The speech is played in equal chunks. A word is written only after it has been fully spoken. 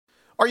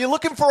Are you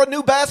looking for a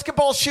new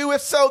basketball shoe?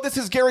 If so, this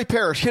is Gary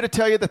Parrish here to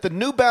tell you that the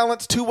New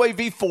Balance 2-Way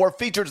V4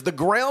 features the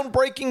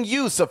groundbreaking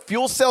use of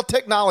fuel cell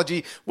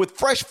technology with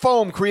fresh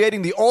foam,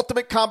 creating the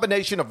ultimate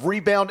combination of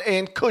rebound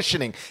and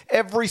cushioning.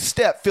 Every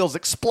step feels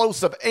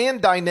explosive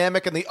and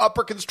dynamic, and the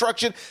upper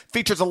construction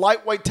features a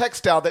lightweight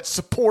textile that's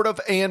supportive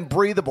and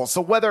breathable.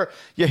 So whether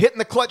you're hitting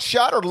the clutch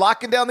shot or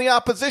locking down the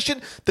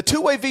opposition, the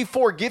 2-Way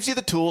V4 gives you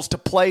the tools to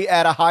play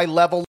at a high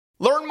level.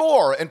 Learn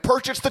more and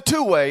purchase the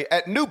 2-Way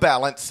at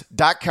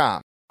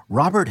newbalance.com.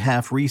 Robert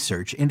Half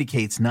research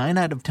indicates 9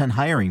 out of 10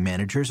 hiring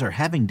managers are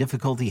having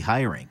difficulty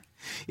hiring.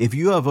 If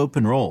you have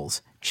open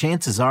roles,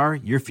 chances are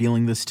you're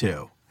feeling this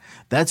too.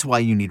 That's why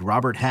you need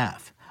Robert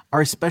Half.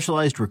 Our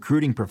specialized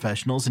recruiting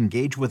professionals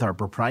engage with our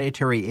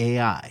proprietary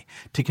AI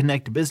to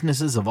connect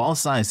businesses of all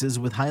sizes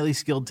with highly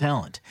skilled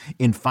talent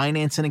in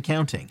finance and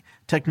accounting,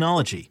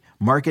 technology,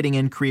 marketing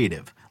and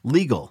creative,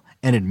 legal,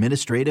 and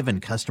administrative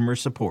and customer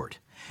support.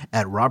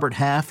 At Robert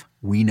Half,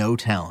 we know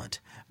talent.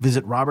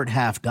 Visit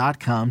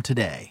roberthalf.com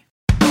today.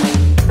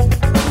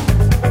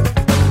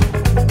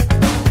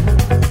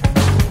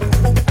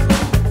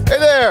 Hey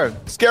there,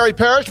 it's Gary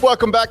Parrish.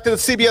 Welcome back to the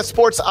CBS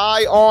Sports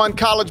Eye on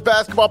College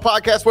Basketball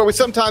podcast, where we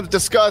sometimes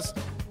discuss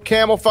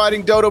camel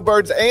fighting, dodo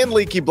birds, and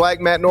leaky black.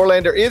 Matt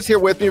Norlander is here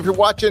with me. If you're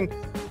watching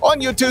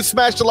on YouTube,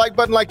 smash the like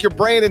button like you're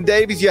Brandon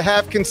Davies. You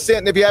have consent.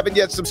 And if you haven't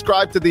yet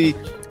subscribed to the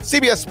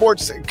CBS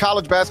Sports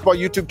College Basketball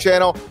YouTube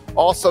channel,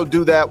 also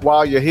do that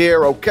while you're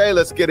here. Okay,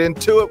 let's get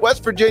into it.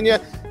 West Virginia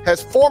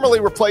has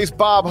formally replaced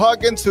Bob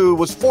Huggins, who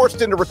was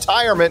forced into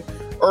retirement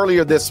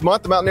earlier this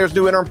month. The Mountaineers'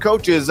 new interim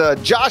coach is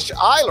Josh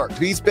Eilert.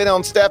 He's been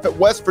on staff at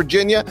West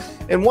Virginia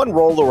in one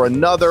role or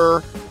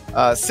another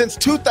since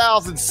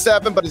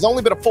 2007, but has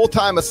only been a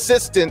full-time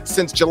assistant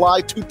since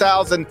July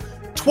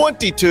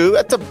 2022.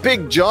 That's a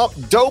big jump.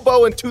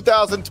 Dobo in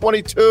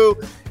 2022,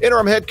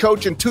 interim head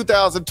coach in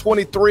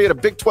 2023 at a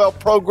Big 12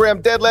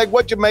 program. Deadleg,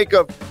 what'd you make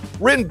of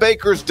Ren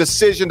Baker's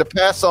decision to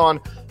pass on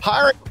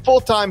hiring a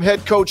full-time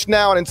head coach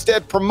now and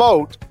instead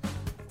promote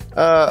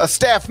a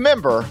staff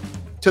member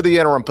to the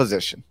interim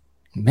position?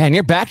 Man,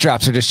 your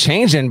backdrops are just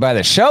changing by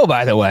the show,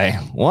 by the way.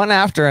 One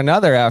after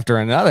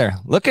another.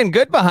 Looking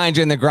good behind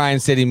you in the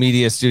Grind City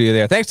Media Studio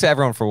there. Thanks to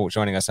everyone for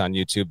joining us on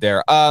YouTube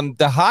there.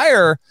 The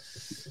hire,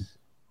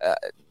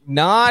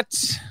 not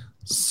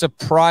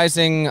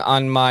surprising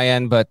on my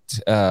end, but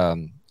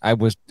I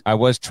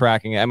was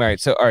tracking it. All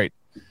right.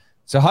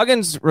 So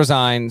Huggins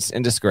resigns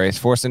in disgrace,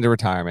 forced into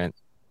retirement.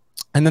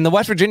 And then the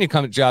West Virginia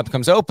job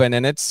comes open,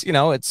 and it's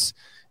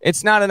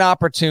not an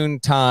opportune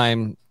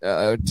time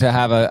to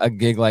have a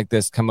gig like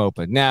this come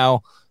open.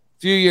 Now, a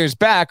few years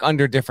back,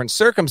 under different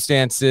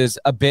circumstances,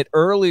 a bit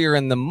earlier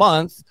in the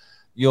month,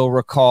 you'll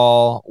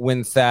recall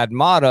when Thad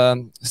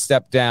Matta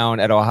stepped down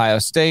at Ohio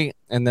State,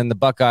 and then the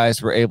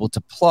Buckeyes were able to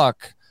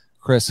pluck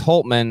Chris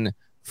Holtmann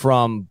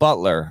from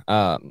Butler.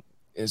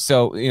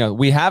 So,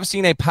 we have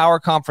seen a power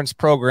conference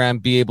program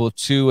be able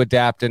to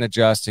adapt and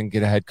adjust and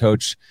get a head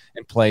coach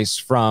in place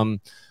from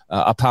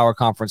a power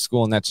conference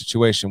school in that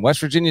situation. West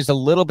Virginia is a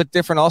little bit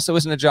different. Also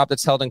isn't a job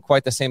that's held in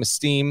quite the same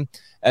esteem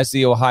as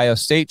the Ohio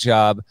State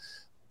job.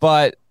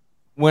 But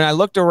when I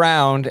looked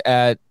around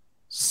at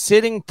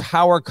sitting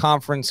power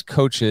conference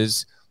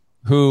coaches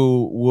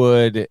who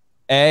would,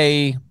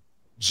 A,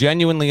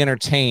 genuinely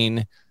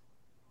entertain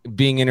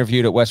being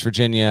interviewed at West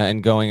Virginia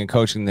and going and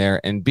coaching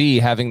there, and B,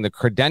 having the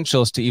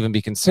credentials to even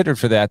be considered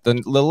for that,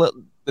 the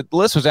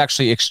list was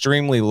actually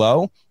extremely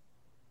low.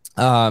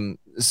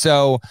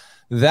 So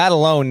that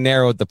alone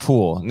narrowed the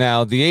pool.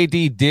 Now, the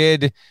AD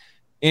did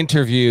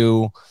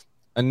interview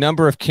a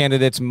number of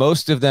candidates,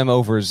 most of them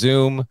over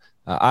Zoom.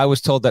 I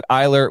was told that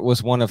Eilert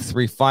was one of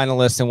 3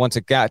 finalists, and once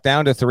it got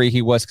down to 3,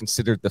 he was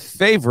considered the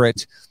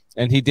favorite,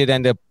 and he did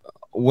end up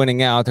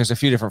winning out. There's a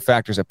few different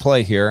factors at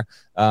play here.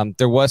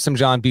 There was some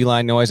John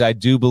Beilein noise. I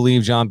do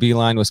believe John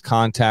Beilein was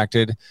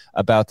contacted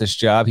about this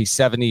job. He's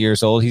 70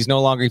 years old. He's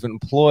no longer even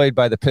employed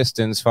by the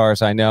Pistons, as far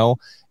as I know,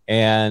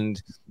 and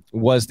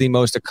was the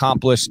most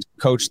accomplished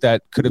coach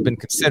that could have been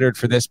considered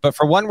for this. But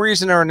for one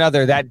reason or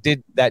another, that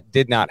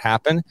did not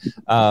happen.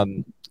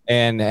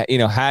 And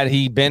had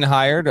he been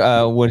hired,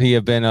 would he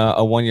have been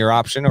a one-year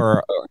option?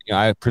 Or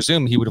I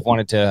presume he would have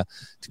wanted to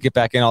get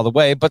back in all the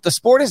way. But the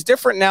sport is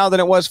different now than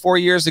it was 4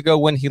 years ago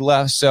when he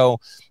left. So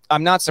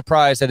I'm not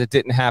surprised that it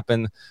didn't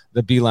happen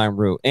the Beilein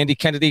route. Andy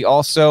Kennedy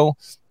also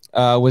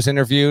was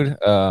interviewed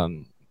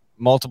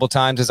multiple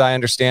times, as I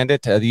understand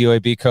it, the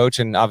UAB coach,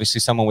 and obviously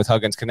someone with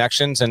Huggins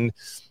connections. And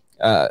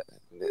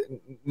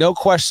no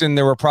question,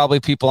 there were probably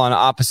people on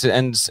opposite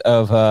ends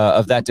of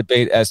that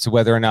debate as to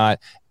whether or not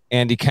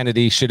Andy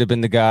Kennedy should have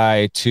been the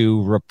guy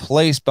to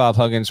replace Bob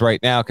Huggins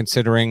right now,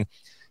 considering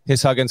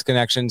his Huggins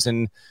connections.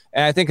 And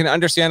I think an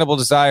understandable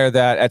desire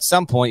that at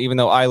some point, even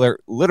though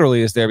Eilert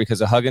literally is there because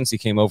of Huggins, he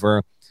came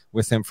over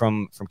with him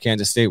from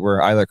Kansas State,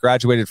 where Eilert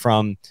graduated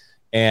from,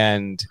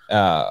 and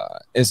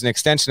is an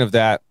extension of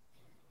that.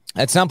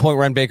 At some point,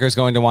 Ren Baker is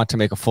going to want to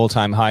make a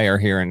full-time hire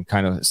here and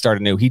kind of start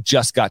anew. He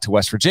just got to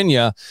West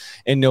Virginia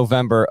in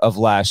November of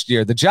last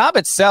year. The job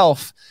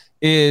itself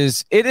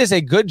is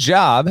a good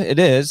job. It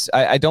is.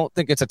 I don't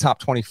think it's a top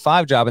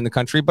 25 job in the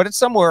country, but it's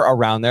somewhere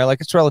around there.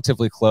 Like, it's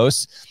relatively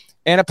close.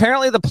 And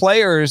apparently the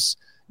players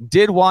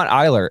did want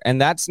Eilert, and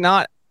that's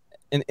not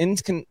an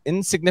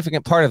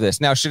insignificant part of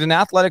this. Now, should an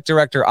athletic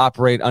director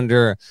operate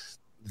under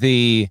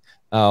the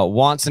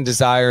wants and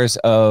desires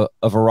of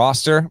a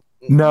roster?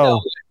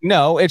 No,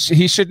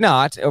 he should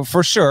not,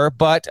 for sure.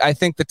 But I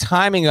think the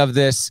timing of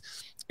this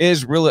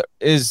is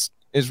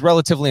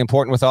relatively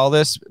important with all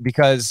this,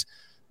 because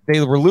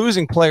they were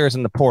losing players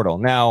in the portal.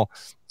 Now,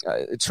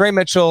 Trey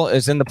Mitchell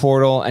is in the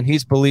portal, and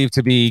he's believed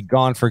to be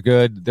gone for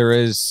good. There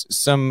is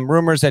some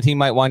rumors that he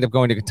might wind up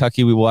going to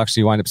Kentucky. We will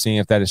actually wind up seeing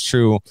if that is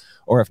true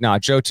or if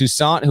not. Joe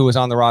Toussaint, who was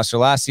on the roster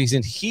last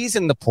season, he's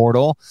in the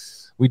portal.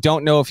 We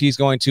don't know if he's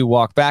going to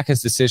walk back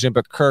his decision,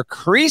 but Kerr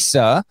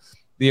Kriisa,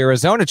 the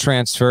Arizona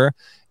transfer,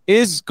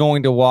 is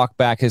going to walk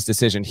back his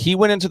decision. He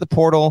went into the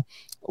portal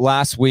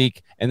last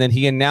week, and then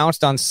he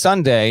announced on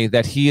Sunday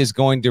that he is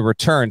going to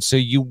return. So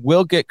you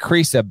will get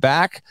Kriisa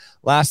back.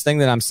 Last thing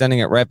that I'm sending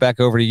it right back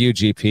over to you,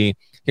 GP.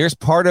 Here's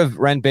part of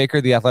Ren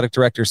Baker, the athletic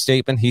director's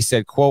statement. He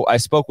said, quote, "I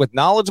spoke with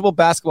knowledgeable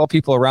basketball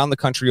people around the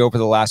country over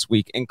the last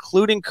week,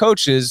 including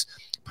coaches,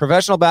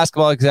 professional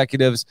basketball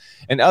executives,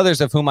 and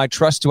others of whom I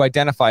trust to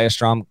identify a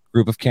strong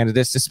group of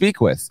candidates to speak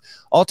with.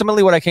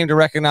 Ultimately, what I came to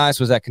recognize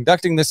was that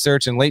conducting this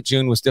search in late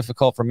June was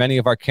difficult for many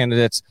of our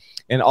candidates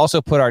and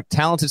also put our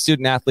talented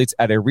student athletes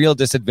at a real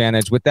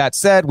disadvantage. With that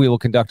said, we will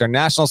conduct our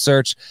national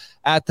search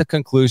at the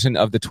conclusion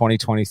of the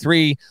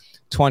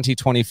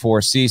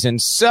 2023-2024 season."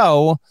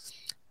 So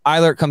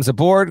Eilert comes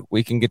aboard.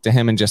 We can get to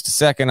him in just a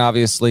second,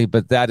 obviously,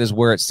 but that is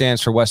where it stands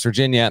for West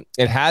Virginia.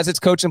 It has its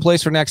coach in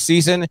place for next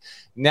season.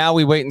 Now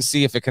we wait and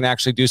see if it can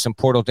actually do some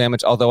portal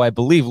damage, although I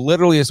believe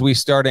literally as we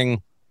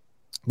starting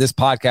this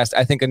podcast,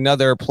 I think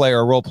another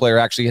player, a role player,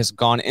 actually has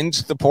gone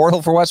into the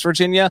portal for West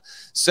Virginia.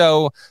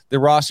 So the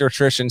roster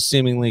attrition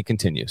seemingly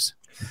continues.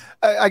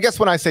 I guess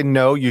when I say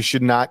no, you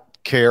should not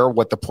care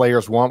what the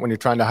players want when you're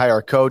trying to hire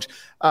a coach.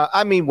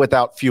 I mean,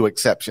 without few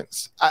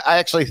exceptions. I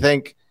actually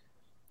think,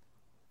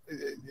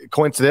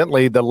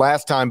 coincidentally, the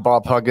last time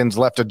Bob Huggins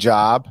left a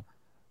job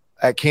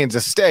at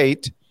Kansas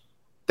State,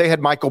 they had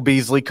Michael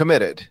Beasley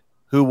committed,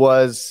 who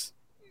was,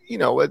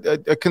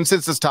 a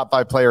consensus top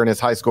 5 player in his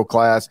high school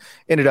class,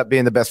 ended up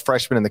being the best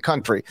freshman in the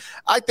country.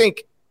 I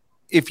think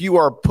if you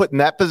are put in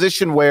that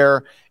position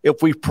where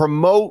if we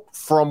promote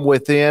from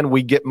within,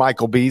 we get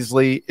Michael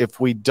Beasley. If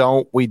we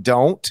don't, we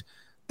don't.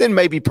 Then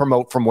maybe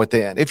promote from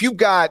within. If you've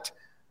got,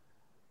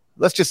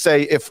 let's just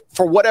say, if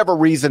for whatever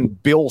reason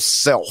Bill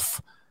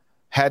Self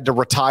had to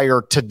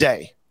retire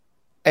today,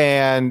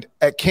 and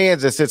at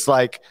Kansas, it's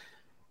like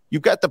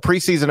you've got the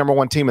preseason number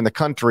 1 team in the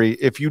country.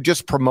 If you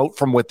just promote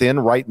from within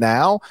right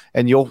now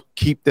and you'll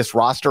keep this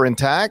roster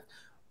intact,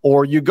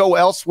 or you go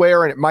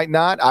elsewhere and it might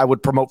not, I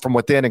would promote from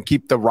within and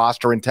keep the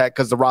roster intact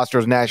because the roster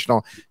is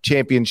national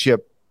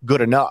championship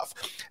good enough.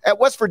 At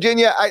West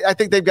Virginia, I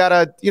think they've got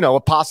a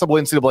possible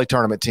NCAA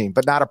tournament team,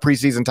 but not a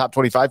preseason top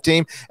 25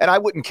 team. And I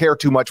wouldn't care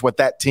too much what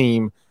that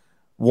team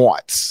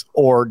wants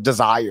or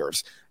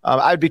desires.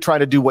 I'd be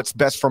trying to do what's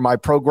best for my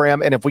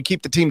program. And if we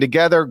keep the team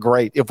together,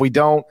 great. If we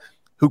don't,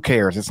 who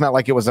cares? It's not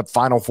like it was a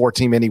Final Four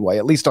team anyway,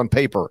 at least on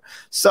paper.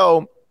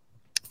 So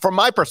from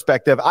my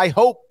perspective, I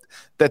hope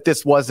that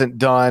this wasn't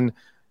done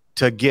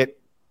to get,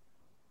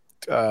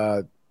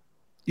 Kerr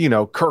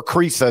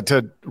Kriisa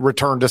to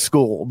return to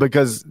school,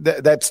 because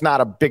that's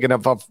not a big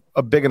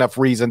enough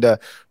reason to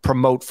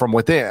promote from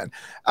within.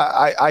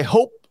 I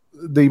hope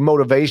the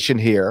motivation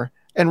here,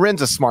 and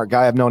Ren's a smart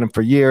guy. I've known him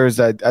for years.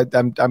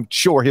 I'm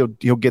sure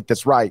he'll get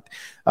this right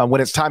when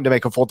it's time to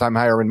make a full-time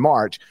hire in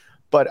March.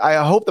 But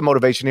I hope the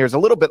motivation here is a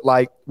little bit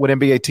like when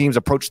NBA teams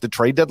approach the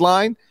trade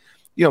deadline.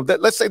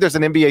 Let's say there's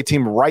an NBA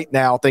team right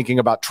now thinking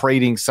about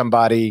trading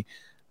somebody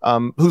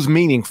who's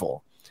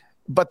meaningful,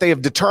 but they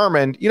have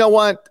determined,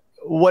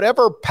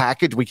 whatever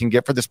package we can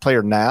get for this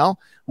player now,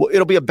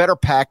 it'll be a better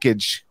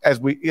package as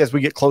we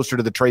get closer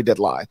to the trade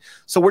deadline.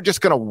 So we're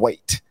just going to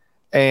wait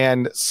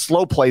and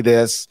slow play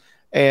this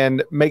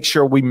and make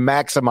sure we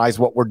maximize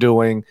what we're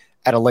doing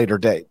at a later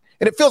date.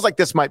 And it feels like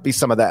this might be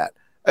some of that.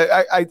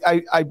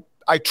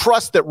 I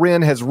trust that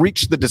Ren has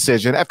reached the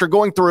decision after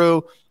going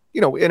through,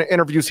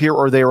 interviews here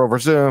or there over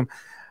Zoom.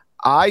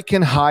 I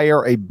can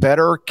hire a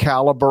better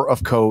caliber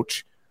of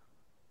coach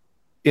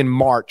in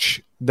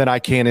March than I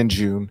can in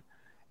June.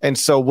 And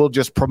so we'll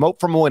just promote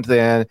from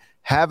within,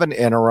 have an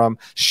interim.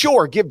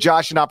 Sure, give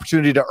Josh an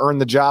opportunity to earn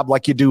the job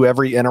like you do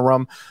every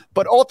interim.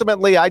 But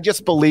ultimately, I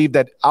just believe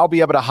that I'll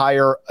be able to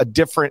hire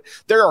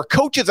there are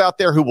coaches out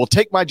there who will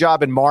take my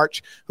job in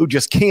March who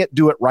just can't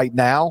do it right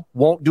now,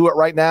 won't do it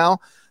right now.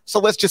 So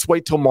let's just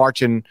wait till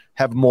March and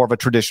have more of a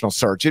traditional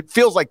search. It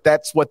feels like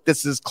that's what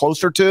this is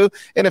closer to.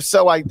 And if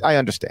so, I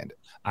understand it.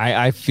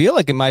 I feel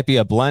like it might be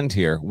a blend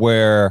here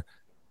where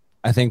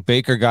I think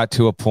Baker got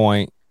to a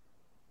point,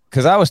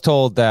 because I was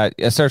told that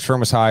a search firm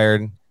was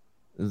hired.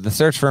 The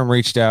search firm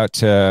reached out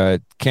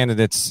to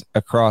candidates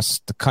across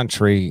the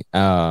country,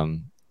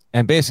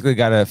 and basically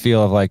got a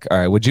feel of like, all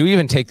right, would you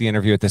even take the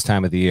interview at this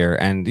time of the year?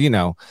 And,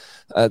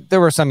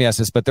 there were some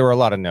yeses, but there were a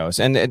lot of no's.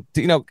 And,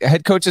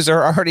 head coaches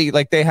are already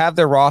like, they have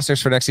their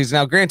rosters for next season.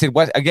 Now, granted,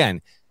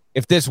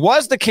 if this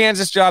was the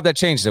Kansas job, that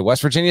changes it.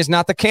 West Virginia is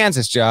not the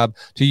Kansas job,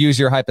 to use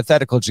your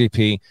hypothetical,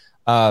 GP.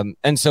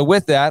 And so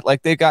with that,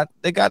 like they got,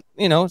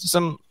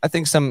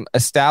 some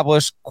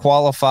established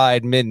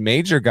qualified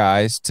mid-major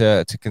guys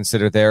to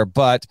consider there.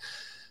 But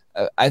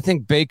I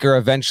think Baker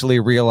eventually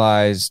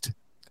realized,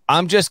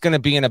 I'm just going to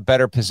be in a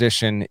better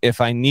position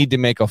if I need to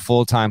make a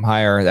full-time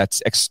hire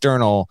that's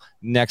external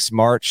next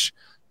March,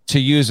 to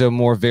use a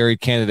more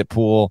varied candidate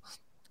pool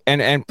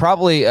and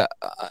probably a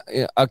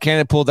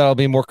candidate pool that'll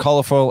be more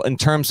colorful in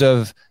terms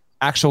of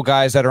actual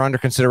guys that are under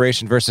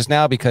consideration versus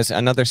now, because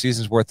another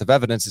season's worth of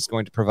evidence is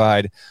going to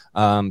provide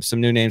some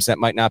new names that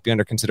might not be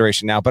under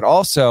consideration now. But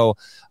also,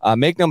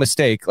 make no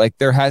mistake, like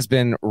there has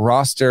been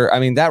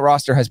that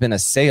roster has been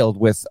assailed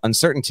with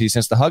uncertainty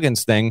since the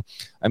Huggins thing.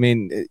 I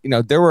mean,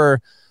 there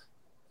were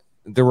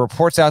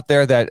reports out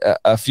there that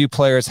a few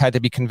players had to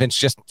be convinced,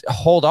 just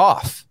hold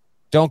off.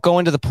 Don't go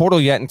into the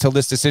portal yet until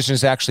this decision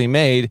is actually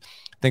made.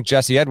 I think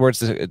Jesse Edwards,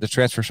 the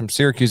transfer from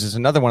Syracuse, is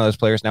another one of those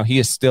players. Now he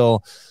is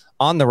still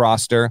on the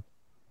roster,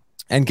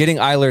 and getting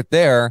Eilert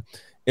there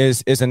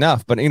is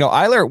enough. But,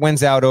 Eilert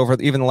wins out over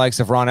even the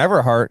likes of Ron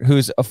Everhart,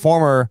 who's a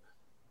former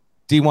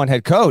D1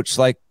 head coach,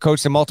 like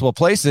coached in multiple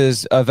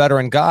places, a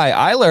veteran guy.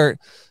 Eilert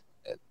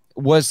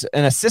was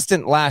an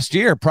assistant last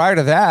year. Prior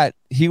to that,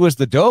 he was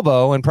the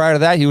Dobo, and prior to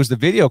that, he was the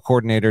video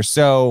coordinator.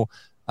 So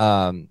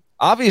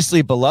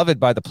obviously beloved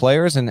by the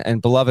players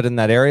and beloved in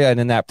that area and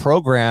in that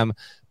program.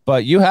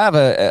 But you have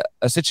a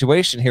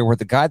situation here where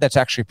the guy that's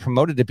actually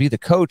promoted to be the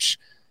coach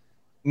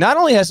not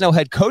only has no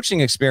head coaching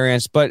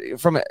experience, but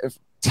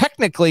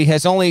technically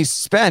has only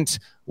spent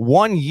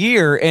 1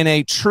 year in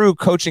a true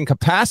coaching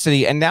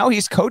capacity. And now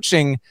he's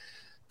coaching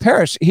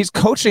Parrish. He's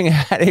coaching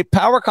at a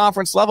power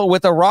conference level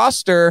with a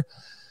roster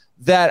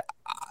that,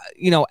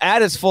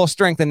 at its full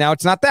strength. And now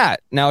it's not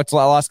that. Now it's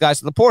lost guys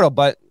to the portal.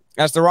 But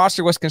as the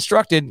roster was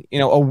constructed,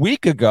 a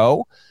week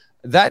ago,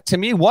 that to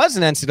me was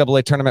an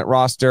NCAA tournament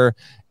roster,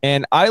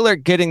 and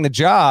Eilert getting the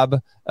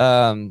job,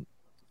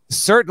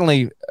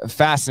 certainly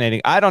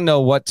fascinating. I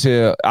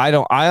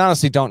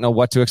honestly don't know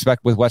what to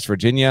expect with West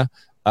Virginia.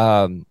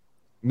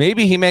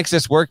 Maybe he makes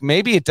this work.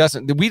 Maybe it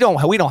doesn't. We don't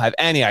have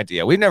any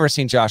idea. We've never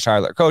seen Josh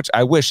Eilert coach.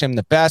 I wish him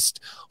the best.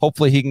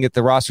 Hopefully he can get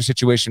the roster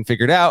situation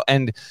figured out.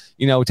 And,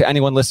 to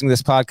anyone listening to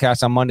this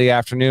podcast on Monday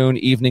afternoon,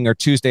 evening, or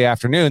Tuesday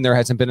afternoon, there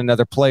hasn't been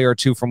another player or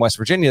two from West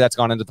Virginia that's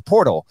gone into the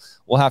portal.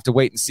 We'll have to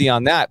wait and see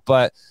on that.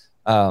 But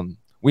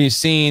we've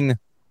seen,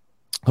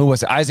 who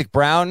was it? Isaac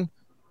Brown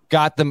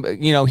got them,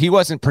 he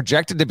wasn't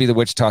projected to be the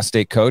Wichita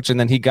State coach, and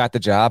then he got the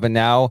job, and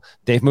now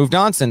they've moved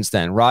on since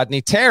then.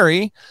 Rodney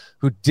Terry,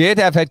 who did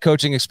have head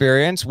coaching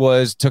experience,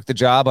 took the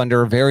job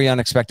under very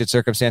unexpected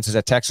circumstances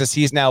at Texas.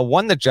 He's now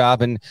won the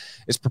job and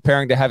is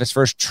preparing to have his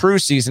first true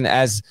season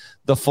as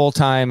the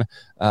full-time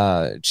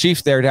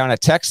chief there down at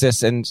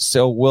Texas, and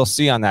so we'll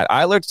see on that.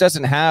 Eilert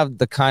doesn't have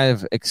the kind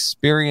of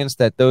experience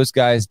that those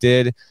guys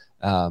did,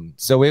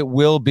 so it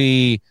will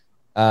be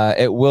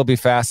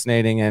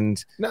fascinating.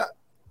 And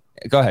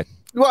go ahead.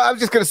 Well, I was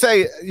just going to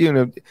say,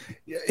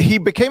 he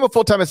became a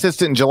full-time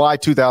assistant in July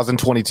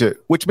 2022,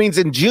 which means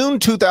in June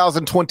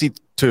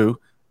 2022,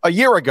 a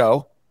year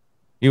ago,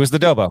 he was the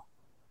Dobo.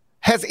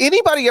 Has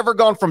anybody ever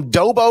gone from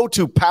Dobo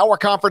to power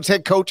conference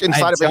head coach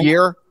inside of a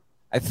year?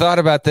 I thought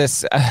about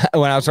this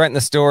when I was writing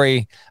the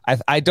story.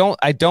 I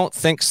don't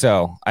think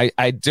so.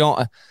 I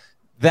don't.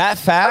 That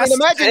fast? I mean,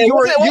 imagine you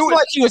were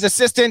like he was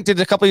assistant, did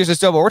a couple years of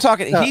Dobo. We're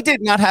talking, he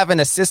did not have an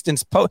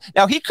assistant's post.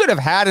 Now, he could have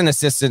had an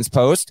assistant's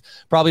post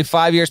probably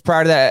 5 years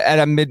prior to that at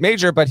a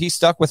mid-major, but he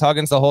stuck with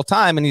Huggins the whole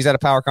time, and he's at a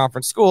power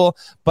conference school.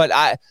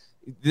 But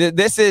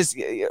this is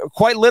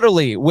quite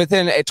literally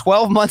within a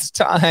 12 months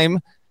time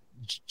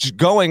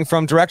going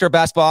from director of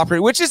basketball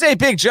operations, which is a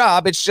big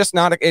job. It's just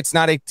not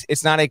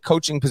a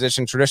coaching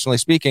position, traditionally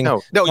speaking.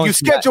 No, you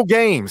schedule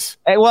games.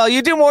 Well,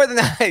 you do more than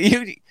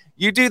that.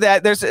 You do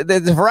that. There's a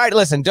variety.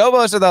 Listen,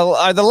 Dobos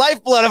are the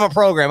lifeblood of a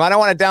program. I don't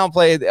want to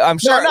downplay. I'm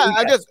sure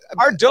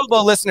our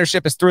Dobo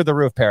listenership is through the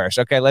roof, Parrish.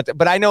 Okay,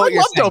 but I know what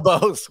you're saying.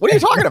 Dobos. What are you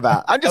talking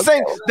about? I'm just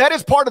saying that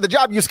is part of the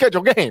job. You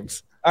schedule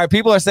games. All right,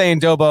 people are saying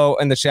Dobo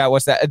in the chat.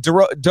 What's that?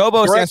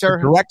 Dobo stands for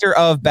Director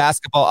of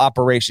Basketball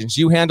Operations.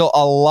 You handle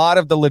a lot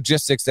of the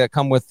logistics that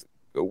come with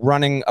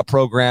running a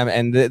program,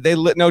 and they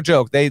no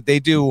joke. They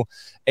do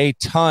a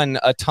ton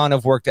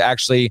of work to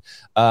actually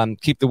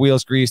keep the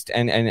wheels greased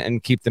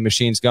and keep the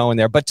machines going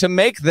there. But to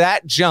make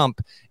that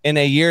jump in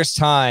a year's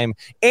time,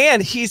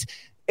 and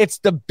it's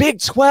the Big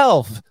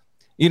 12.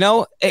 You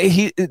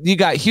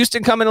got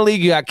Houston coming to the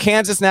league. You got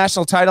Kansas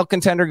national title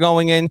contender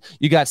going in.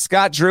 You got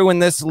Scott Drew in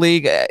this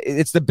league.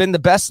 It's been the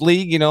best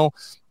league, 5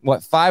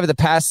 of the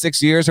past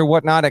 6 years or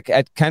whatnot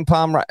at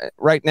KenPom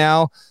right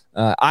now.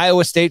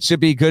 Iowa State should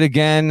be good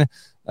again.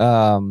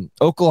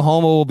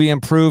 Oklahoma will be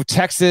improved.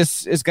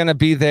 Texas is going to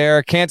be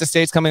there. Kansas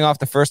State's coming off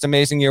the first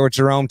amazing year with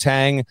Jerome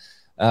Tang.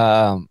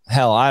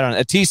 Hell, I don't know.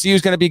 TCU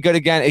is going to be good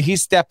again.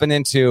 He's stepping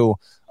into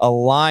a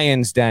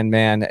lion's den,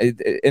 man.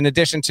 In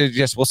addition to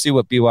we'll see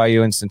what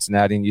BYU and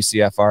Cincinnati and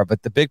UCF are,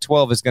 but the Big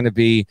 12 is going to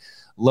be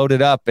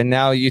loaded up. And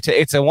now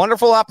it's a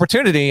wonderful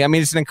opportunity. I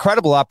mean, it's an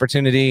incredible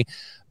opportunity,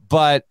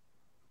 but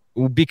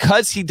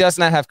because he does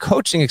not have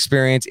coaching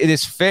experience, it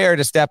is fair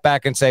to step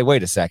back and say,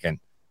 wait a second.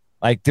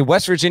 Like, did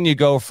West Virginia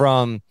go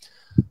from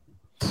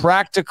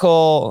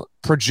practical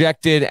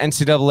projected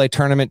NCAA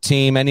tournament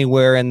team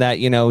anywhere in that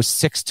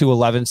 6 to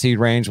 11 seed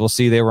range? We'll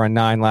see. They were a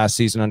 9 last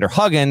season under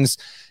Huggins.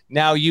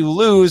 Now you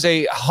lose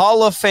a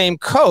Hall of Fame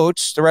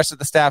coach. The rest of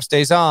the staff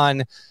stays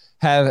on.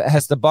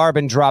 Has the bar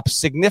been dropped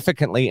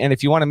significantly? And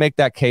if you want to make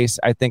that case,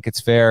 I think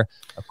it's fair,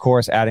 of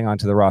course, adding on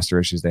to the roster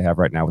issues they have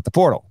right now with the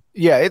portal.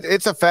 Yeah,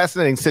 it's a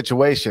fascinating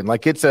situation.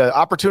 Like, it's an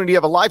opportunity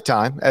of a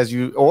lifetime,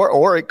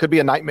 or it could be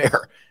a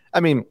nightmare. I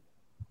mean,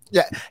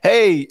 yeah.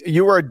 Hey,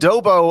 you were a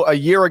Dobo a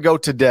year ago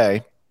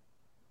today.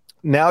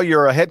 Now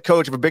you're a head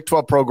coach of a Big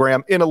 12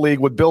 program in a league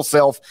with Bill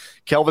Self,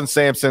 Kelvin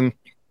Sampson,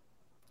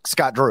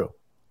 Scott Drew.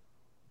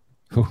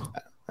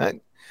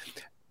 Like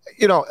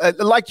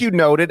you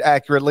noted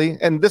accurately,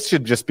 and this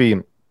should just be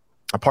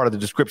a part of the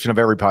description of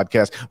every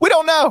podcast. We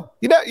don't know.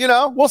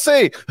 We'll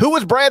see. Who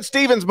was Brad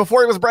Stevens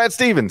before he was Brad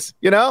Stevens?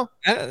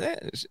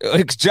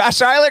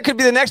 Josh Eilert could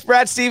be the next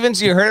Brad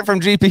Stevens. You heard it from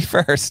GP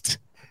first.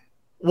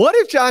 What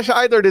if Josh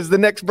Eilert is the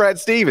next Brad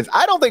Stevens?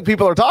 I don't think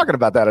people are talking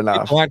about that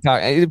enough.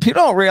 People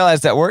don't realize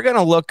that we're going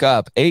to look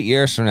up 8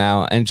 years from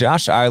now, and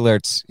Josh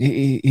Eilert's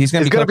he's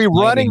going to be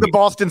running the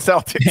Boston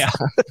Celtics. Yeah.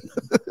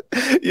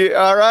 Yeah.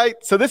 All right.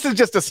 So this is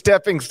just a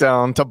stepping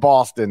stone to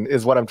Boston,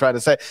 is what I'm trying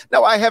to say.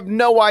 No, I have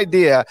no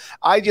idea.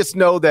 I just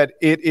know that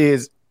it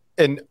is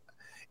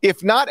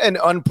if not an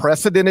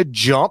unprecedented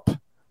jump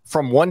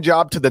from one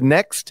job to the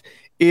next,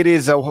 it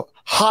is a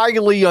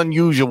highly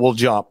unusual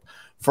jump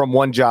from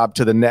one job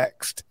to the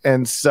next.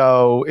 And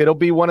so it'll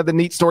be one of the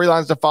neat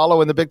storylines to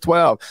follow in the Big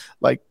 12.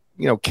 Like,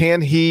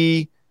 can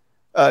he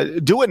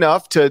do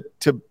enough to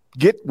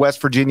get West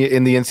Virginia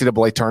in the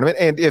NCAA tournament?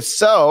 And if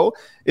so,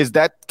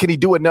 can he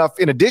do enough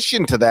in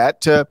addition to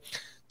that to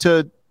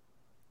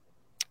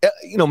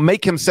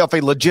make himself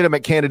a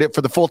legitimate candidate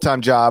for the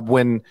full-time job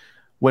when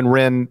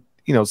Wren,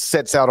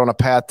 sets out on a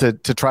path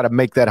to try to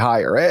make that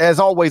higher? As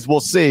always, we'll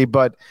see,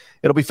 but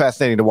it'll be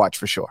fascinating to watch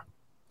for sure.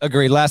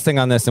 Agreed. Last thing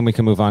on this, and we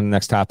can move on to the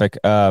next topic.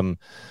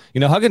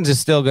 Huggins is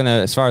still going to,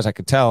 as far as I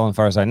could tell, and as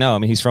far as I know,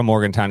 he's from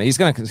Morgantown. He's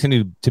going to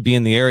continue to be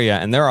in the area,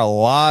 and there are a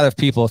lot of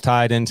people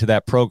tied into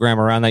that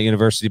program around that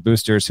university,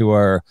 boosters,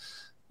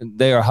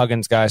 they are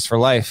Huggins guys for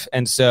life.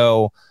 And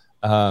so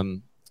I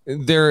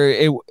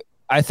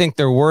think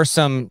there were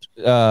some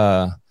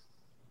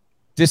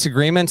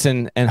disagreements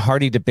and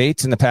hearty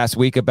debates in the past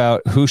week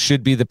about who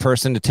should be the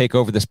person to take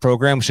over this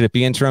program. Should it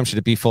be interim? Should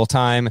it be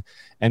full-time?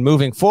 And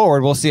moving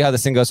forward, we'll see how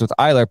this thing goes with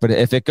Eilert. But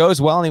if it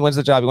goes well and he wins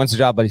the job, he wins the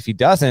job. But if he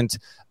doesn't,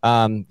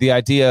 the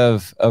idea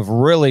of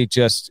really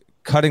just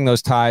cutting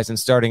those ties and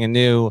starting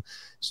anew,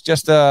 it's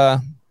just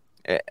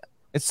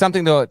it's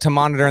something to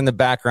monitor in the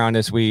background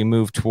as we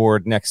move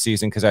toward next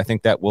season, because I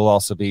think that will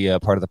also be a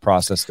part of the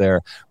process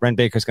there. Wren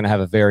Baker's going to have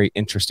a very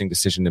interesting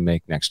decision to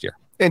make next year.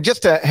 And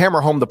just to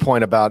hammer home the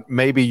point about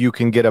maybe you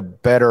can get a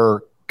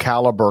better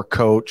caliber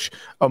coach,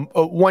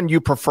 one you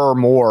prefer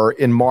more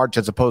in March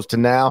as opposed to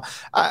now.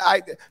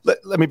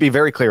 Let me be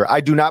very clear.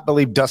 I do not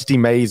believe Dusty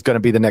May is going to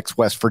be the next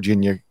West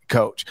Virginia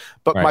coach.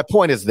 But My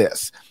point is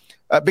this,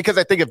 because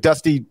I think if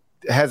Dusty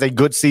has a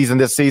good season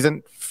this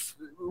season,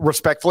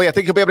 respectfully, I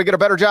think he'll be able to get a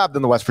better job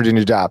than the West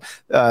Virginia job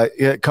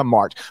come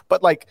March.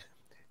 But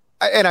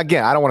and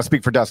again, I don't want to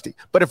speak for Dusty,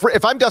 but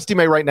if I'm Dusty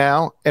May right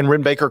now and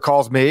Wren Baker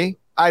calls me,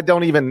 I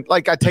don't even I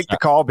take the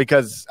call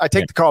because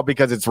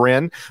it's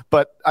Wren,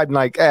 but I'm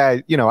like,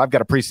 I've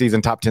got a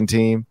preseason top 10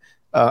 team.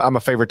 I'm a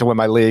favorite to win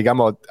my league. I'm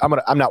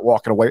not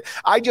walking away.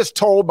 I just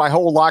told my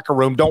whole locker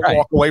room, don't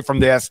walk away from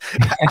this.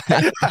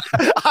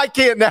 I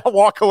can't now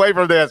walk away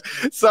from this.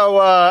 So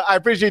I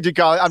appreciate you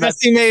calling.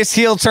 Dusty May's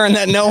heel turn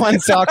that no one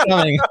saw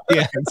coming.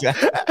 Yeah,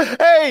 exactly.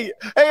 Hey,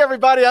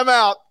 everybody, I'm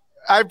out.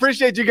 I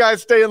appreciate you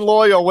guys staying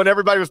loyal when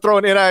everybody was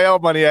throwing NIL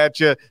money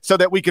at you so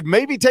that we could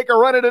maybe take a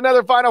run at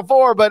another Final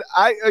Four. But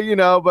I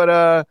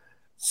got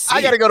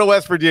to go to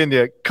West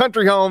Virginia,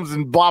 country homes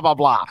and blah, blah,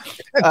 blah.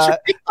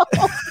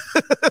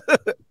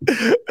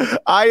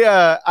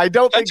 I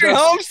don't think country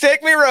homes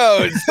take me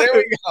roads. There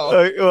we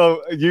go.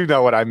 Well, you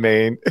know what I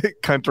mean.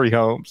 Country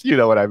homes. You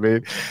know what I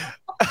mean.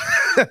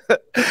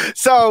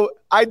 So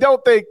I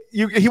don't think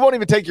he won't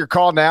even take your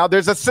call now.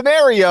 There's a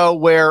scenario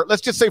where,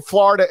 let's just say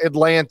Florida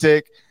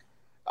Atlantic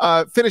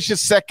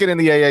finishes second in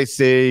the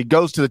AAC,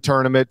 goes to the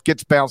tournament,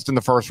 gets bounced in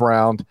the first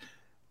round.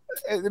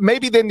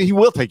 Maybe then he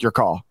will take your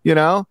call,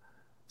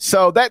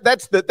 So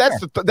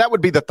that would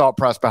be the thought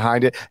process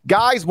behind it.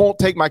 Guys won't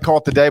take my call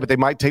today, but they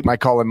might take my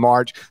call in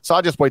March. So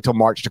I'll just wait till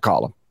March to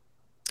call them.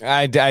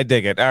 I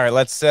dig it. All right,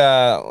 let's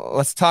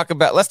talk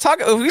about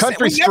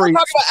country streets. Never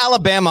talk about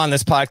Alabama on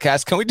this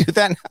podcast. Can we do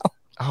that now?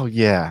 Oh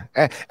yeah,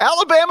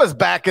 Alabama's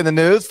back in the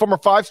news. Former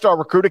 5-star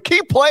recruit, a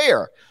key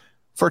player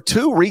for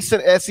 2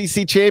 recent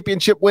SEC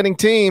championship winning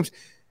teams.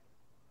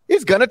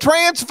 He's going to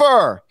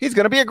transfer. He's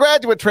going to be a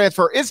graduate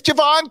transfer. It's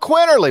Javon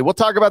Quinerly. We'll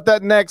talk about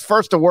that next.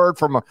 First, a word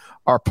from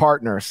our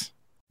partners.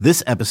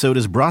 This episode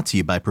is brought to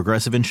you by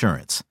Progressive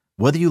Insurance.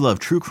 Whether you love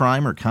true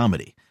crime or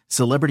comedy,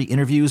 celebrity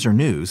interviews or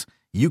news,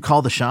 you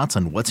call the shots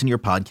on what's in your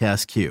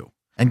podcast queue.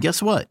 And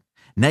guess what?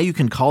 Now you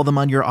can call them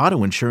on your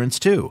auto insurance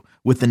too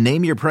with the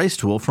Name Your Price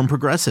tool from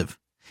Progressive.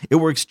 It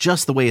works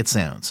just the way it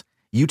sounds.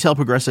 You tell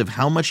Progressive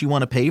how much you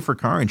want to pay for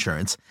car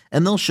insurance,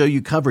 and they'll show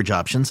you coverage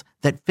options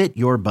that fit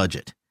your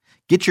budget.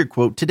 Get your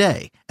quote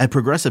today at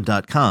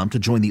Progressive.com to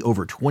join the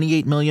over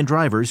 28 million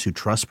drivers who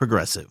trust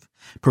Progressive.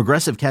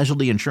 Progressive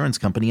Casualty Insurance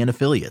Company and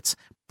Affiliates.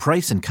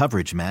 Price and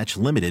coverage match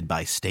limited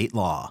by state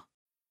law.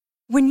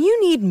 When you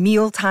need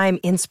mealtime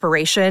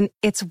inspiration,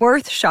 it's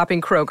worth shopping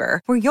Kroger,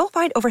 where you'll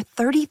find over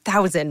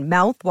 30,000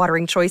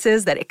 mouth-watering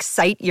choices that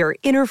excite your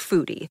inner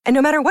foodie. And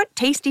no matter what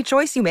tasty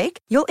choice you make,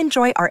 you'll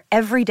enjoy our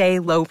everyday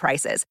low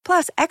prices,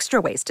 plus extra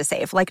ways to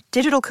save, like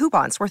digital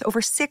coupons worth over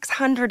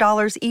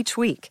 $600 each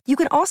week. You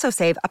can also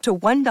save up to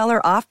 $1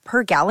 off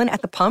per gallon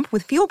at the pump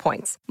with fuel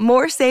points.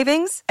 More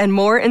savings and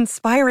more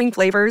inspiring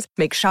flavors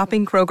make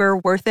shopping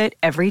Kroger worth it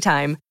every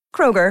time.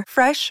 Kroger,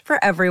 fresh for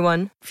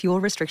everyone.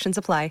 Fuel restrictions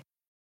apply.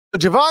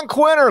 Javon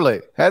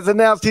Quinerly has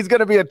announced he's going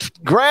to be a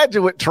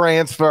graduate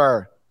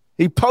transfer.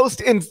 He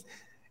posted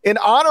in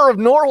honor of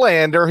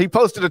Norlander. He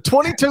posted a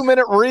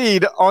 22-minute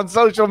read on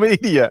social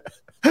media.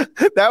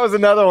 That was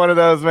another one of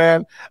those,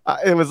 man.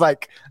 It was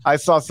like I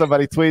saw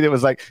somebody tweet. It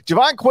was like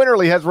Javon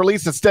Quinerly has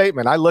released a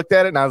statement. I looked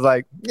at it and I was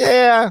like,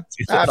 yeah,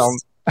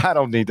 I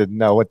don't need to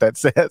know what that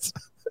says.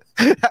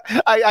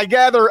 I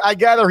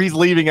gather he's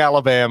leaving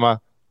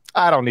Alabama.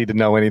 I don't need to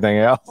know anything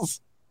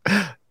else.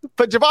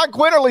 But Javon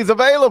Quinerly's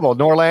available,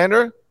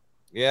 Norlander.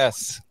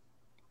 Yes.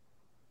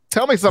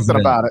 Tell me something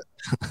about it.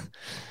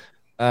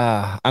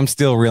 I'm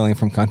still reeling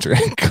from country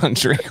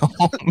homes.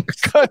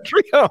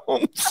 Country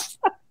homes.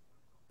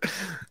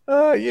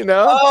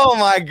 Oh,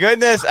 my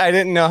goodness. I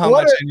didn't know how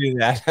much I knew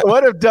that.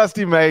 What if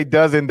Dusty May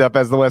does end up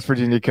as the West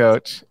Virginia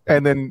coach,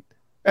 and then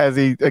as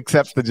he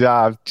accepts the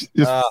job,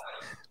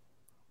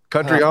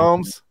 country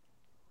homes?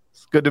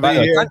 It's good to be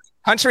here.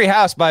 Country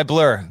House by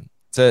Blur.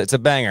 It's a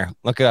banger.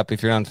 Look it up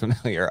if you're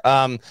unfamiliar.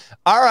 All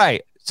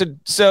right. So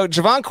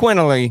Javon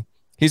Quinerly,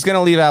 he's going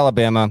to leave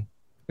Alabama.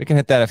 We can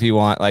hit that if you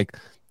want. Like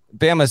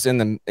Bama's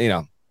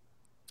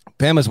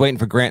Bama's waiting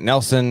for Grant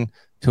Nelson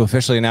to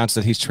officially announce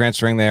that he's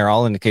transferring there.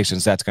 All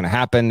indications that's going to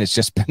happen. It's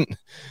just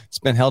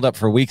been held up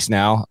for weeks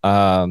now.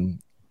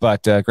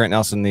 But Grant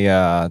Nelson,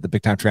 the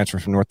big time transfer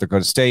from North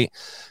Dakota State,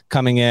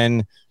 coming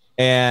in.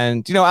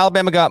 And,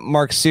 Alabama got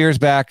Mark Sears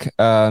back,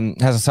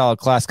 has a solid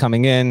class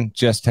coming in,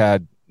 just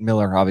had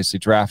Miller obviously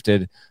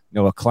drafted.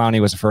 Noah Clowney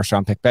was a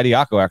first-round pick.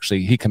 Bediako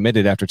actually he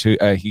committed to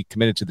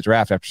the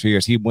draft after 2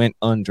 years. He went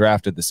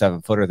undrafted, the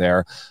 7-footer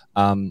there.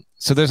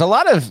 So there's a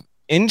lot of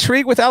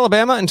intrigue with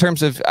Alabama in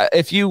terms of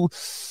if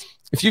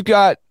you've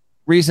got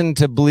reason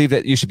to believe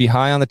that you should be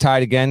high on the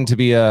Tide again to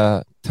be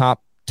a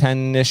top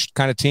 10-ish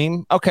kind of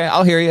team. Okay,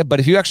 I'll hear you. But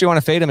if you actually want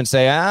to fade them and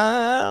say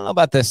I don't know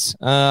about this,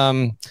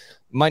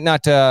 might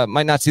not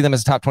see them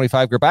as a top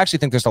 25 group. I actually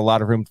think there's a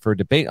lot of room for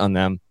debate on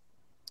them.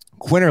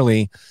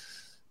 Quinerly,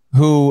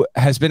 who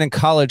has been in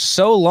college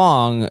so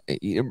long,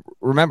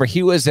 remember,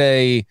 he was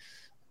a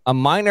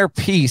minor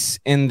piece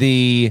in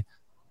the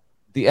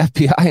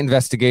FBI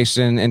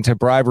investigation into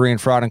bribery and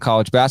fraud in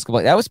college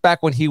basketball. That was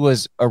back when he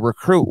was a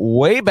recruit,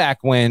 way back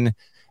when,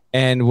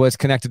 and was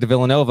connected to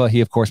Villanova. He,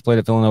 of course, played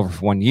at Villanova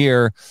for 1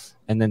 year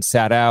and then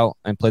sat out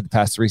and played the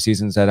past 3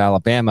 seasons at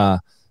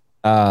Alabama.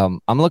 I'm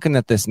looking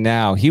at this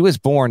now. He was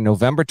born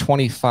November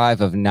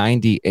 25 of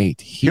 98.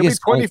 He'll be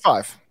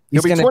 25.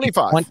 He'll be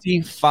 25.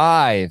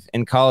 25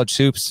 in college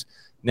hoops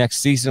next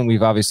season.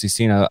 We've obviously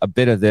seen a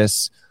bit of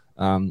this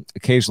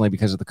occasionally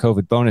because of the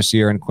COVID bonus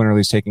year, and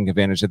Quinerly's taking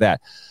advantage of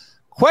that.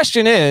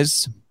 Question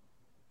is,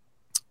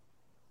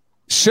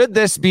 should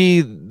this be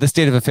the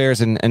state of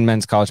affairs in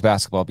men's college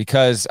basketball?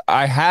 Because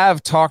I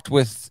have talked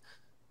with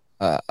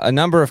a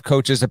number of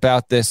coaches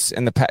about this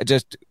in the past.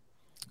 Just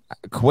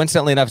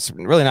coincidentally enough, it's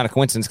really not a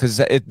coincidence because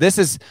this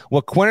is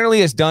what Quinerly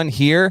has done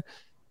here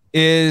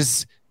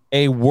is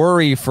a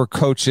worry for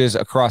coaches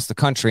across the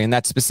country, and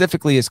that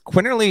specifically is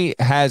Quinerly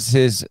has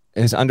his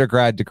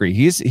undergrad degree.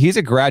 He's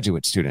a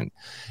graduate student,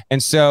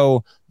 and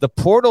so the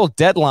portal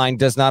deadline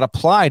does not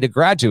apply to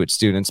graduate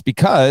students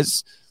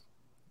because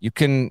you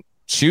can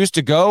choose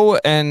to go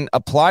and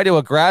apply to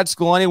a grad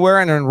school anywhere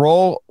and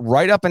enroll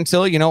right up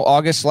until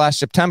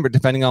August/September,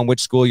 depending on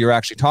which school you're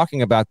actually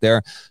talking about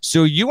there.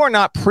 So you are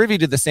not privy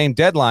to the same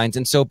deadlines,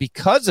 and so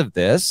because of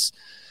this,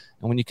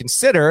 and when you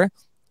consider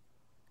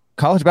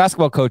college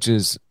basketball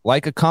coaches,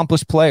 like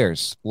accomplished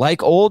players,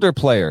 like older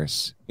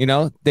players,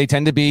 they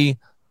tend to be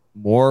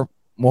more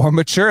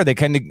mature. They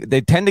tend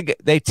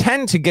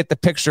to get the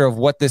picture of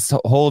what this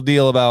whole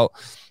deal about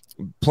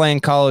playing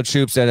college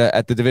hoops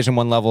at the Division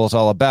I level is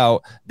all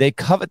about. They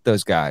covet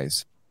those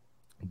guys.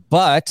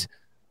 But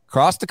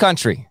across the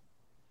country,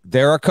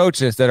 there are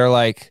coaches that are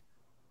like,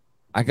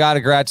 I got a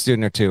grad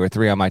student or 2 or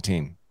 3 on my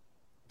team.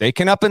 They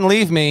can up and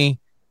leave me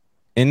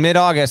in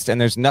mid-August, and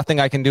there's nothing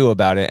I can do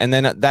about it. And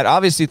then that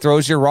obviously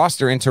throws your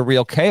roster into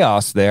real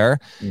chaos there.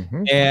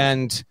 Mm-hmm.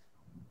 And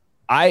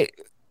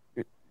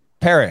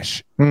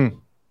Parrish,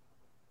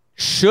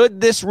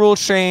 should this rule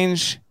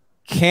change?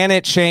 Can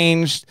it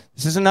change?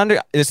 This isn't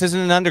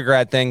an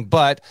undergrad thing,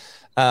 but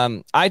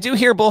I do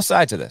hear both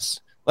sides of this.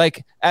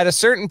 Like, at a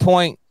certain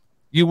point,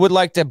 you would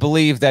like to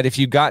believe that if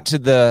you got to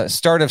the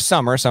start of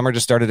summer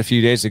just started a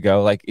few days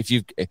ago, like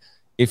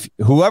if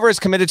whoever is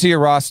committed to your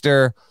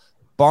roster,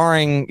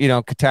 barring,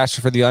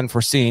 catastrophe for the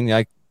unforeseen,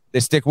 like, they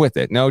stick with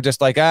it. No,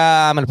 just like,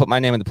 I'm going to put my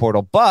name in the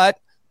portal. But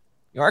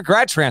you are a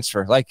grad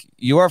transfer. Like,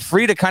 you are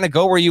free to kind of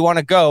go where you want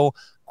to go.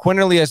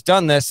 Quinerly has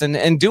done this,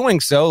 and doing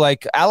so,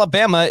 like,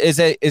 Alabama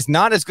is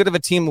not as good of a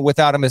team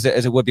without him as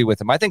it would be with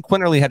him. I think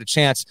Quinerly had a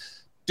chance.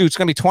 Dude, it's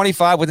going to be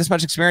 25 with this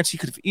much experience. He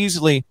could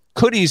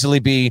easily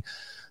be,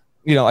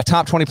 a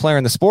top 20 player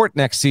in the sport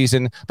next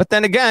season. But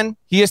then again,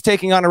 he is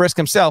taking on a risk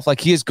himself. Like,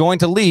 he is going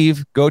to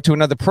leave, go to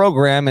another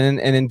program, and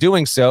in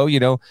doing so,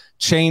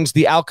 change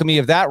the alchemy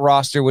of that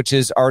roster, which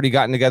has already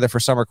gotten together for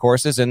summer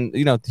courses. And,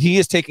 he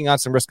is taking on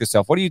some risk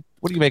himself. What do you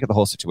make of the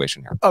whole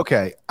situation here?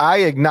 Okay. I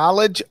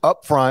acknowledge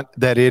up front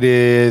that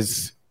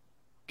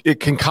it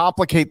can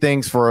complicate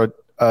things for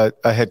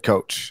a head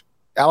coach.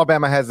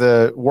 Alabama has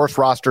a worse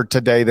roster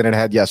today than it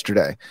had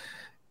yesterday,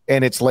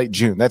 and it's late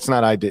June. That's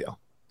not ideal.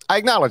 I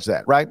acknowledge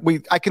that, right?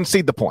 I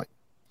concede the point.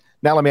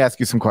 Now let me ask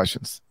you some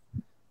questions.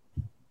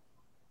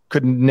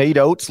 Could Nate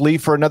Oates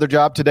leave for another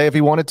job today if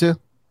he wanted to?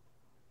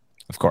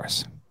 Of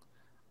course.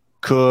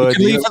 Could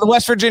he leave for the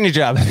West Virginia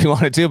job if he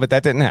wanted to, but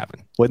that didn't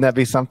happen. Wouldn't that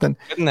be something?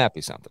 Wouldn't that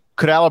be something?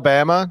 Could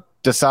Alabama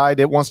decide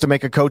it wants to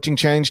make a coaching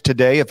change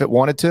today if it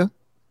wanted to?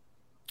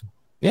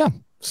 Yeah.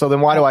 So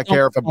then why do I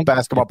care if a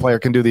basketball player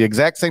can do the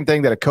exact same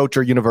thing that a coach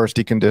or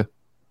university can do?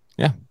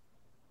 Yeah.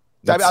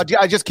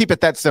 I just keep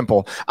it that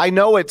simple. I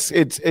know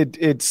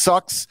it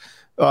sucks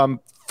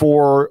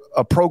for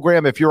a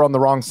program if you're on the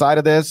wrong side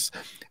of this.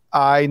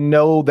 I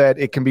know that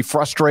it can be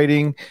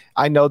frustrating.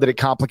 I know that it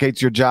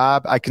complicates your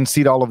job. I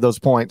concede all of those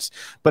points.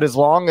 But as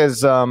long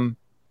as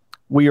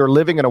we are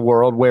living in a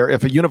world where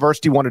if a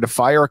university wanted to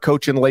fire a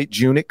coach in late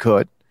June, it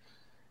could.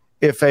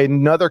 If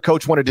another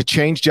coach wanted to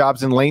change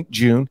jobs in late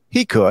June,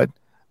 he could.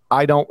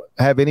 I don't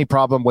have any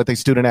problem with a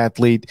student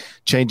athlete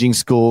changing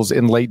schools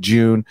in late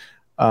June,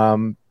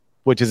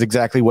 which is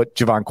exactly what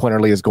Javon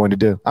Quinerly is going to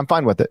do. I'm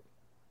fine with it.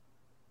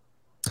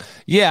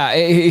 Yeah,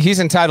 he's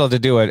entitled to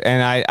do it,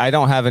 and I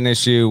don't have an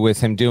issue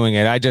with him doing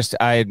it.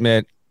 I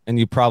admit, and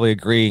you probably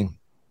agree,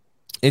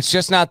 it's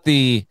just not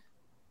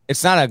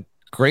it's not a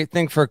great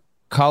thing for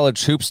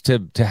college hoops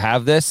to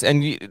have this,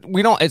 and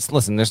there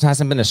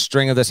hasn't been a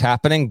string of this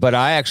happening, but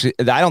I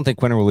don't think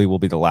Quinerly will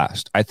be the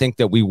last. I think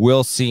that we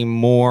will see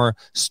more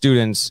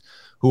students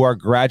who are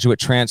graduate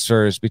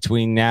transfers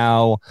between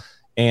now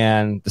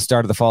and the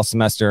start of the fall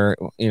semester.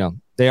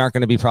 They aren't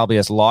going to be probably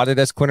as lauded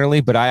as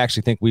Quinerly, but I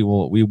actually think we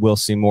will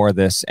see more of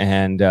this.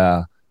 And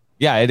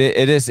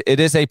it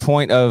is a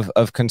point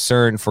of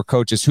concern for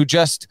coaches who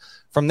just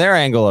from their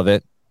angle of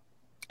it.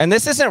 And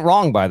this isn't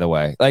wrong, by the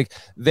way. Like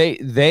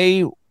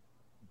they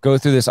go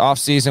through this off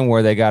season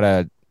where they got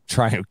to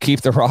try and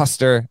keep the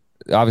roster,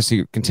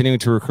 obviously continuing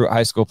to recruit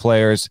high school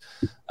players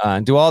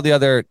and do all the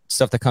other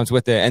stuff that comes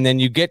with it. And then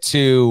you get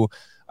to,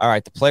 all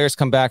right, the players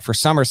come back for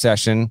summer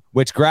session,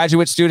 which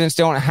graduate students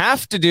don't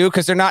have to do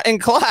because they're not in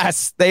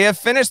class. They have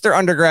finished their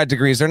undergrad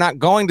degrees. They're not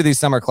going to these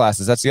summer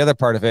classes. That's the other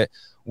part of it,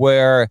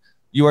 where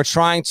you are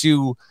trying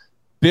to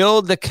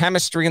build the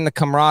chemistry and the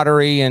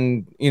camaraderie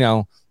and,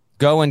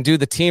 go and do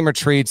the team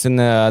retreats and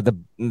the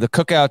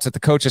cookouts at the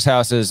coaches'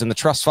 houses and the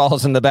trust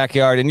falls in the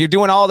backyard. And you're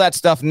doing all that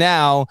stuff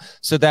now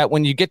so that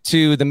when you get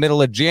to the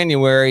middle of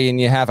January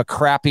and you have a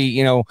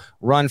crappy,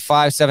 run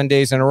 5-7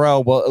 days in a row,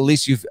 well, at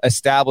least you've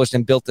established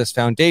and built this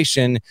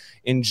foundation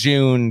in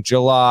June,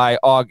 July,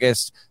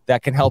 August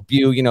that can help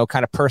you,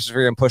 kind of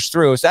persevere and push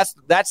through. So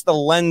that's the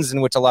lens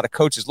in which a lot of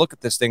coaches look at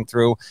this thing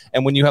through.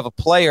 And when you have a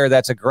player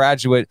that's a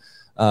graduate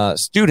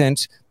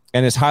student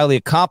and is highly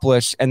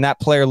accomplished, and that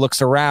player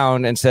looks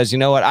around and says, you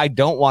know what, I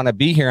don't want to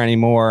be here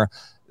anymore,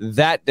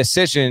 that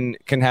decision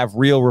can have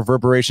real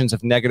reverberations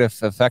of negative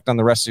effect on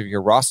the rest of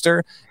your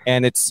roster.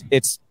 And it's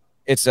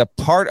a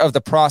part of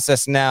the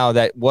process now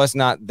that was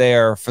not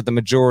there for the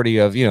majority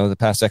of, the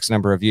past X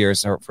number of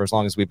years, or for as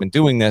long as we've been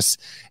doing this.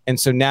 And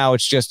so now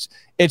it's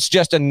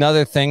just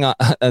another thing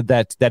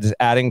that is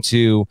adding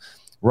to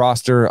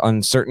roster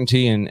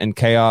uncertainty and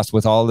chaos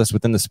with all of this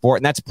within the sport.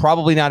 And that's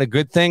probably not a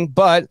good thing,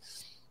 but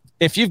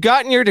if you've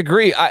gotten your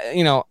degree,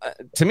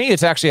 to me,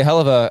 it's actually a hell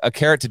of a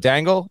carrot to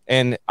dangle.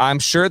 And I'm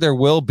sure there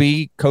will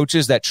be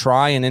coaches that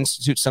try and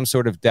institute some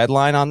sort of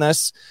deadline on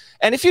this.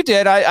 And if you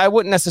did, I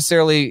wouldn't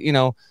necessarily,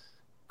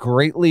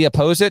 greatly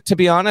oppose it, to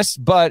be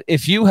honest. But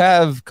if you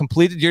have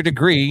completed your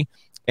degree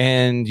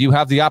and you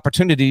have the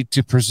opportunity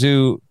to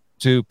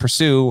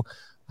pursue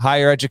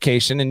higher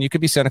education, and you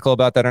could be cynical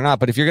about that or not,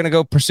 but if you're going to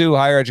go pursue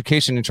higher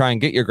education and try and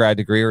get your grad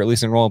degree, or at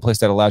least enroll in a place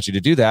that allows you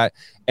to do that,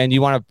 and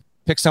you want to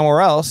pick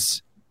somewhere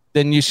else,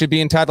 then you should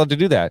be entitled to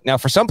do that. Now,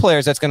 for some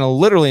players, that's going to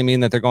literally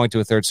mean that they're going to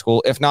a third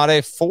school, if not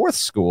a fourth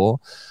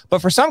school.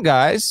 But for some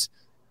guys,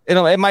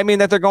 it might mean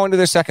that they're going to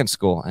their second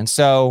school. And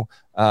so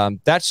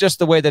that's just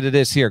the way that it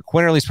is here.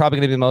 Quinerly's probably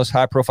going to be the most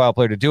high-profile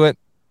player to do it.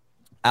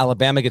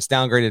 Alabama gets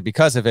downgraded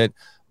because of it.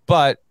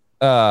 But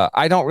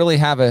I don't really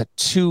have a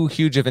too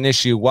huge of an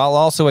issue, while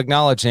also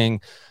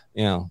acknowledging,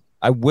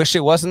 I wish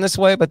it wasn't this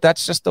way, but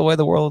that's just the way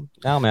the world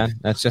now, man.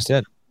 That's just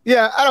it.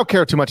 Yeah, I don't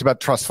care too much about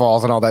trust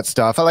falls and all that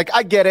stuff.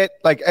 I get it.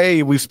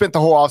 Hey, we've spent the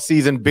whole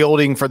offseason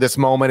building for this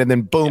moment, and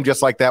then boom,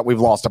 just like that, we've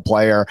lost a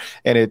player,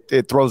 and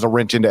it throws a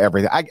wrench into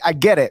everything. I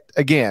get it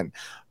again,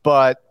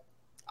 but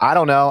I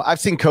don't know. I've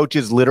seen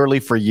coaches literally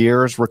for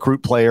years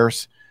recruit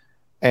players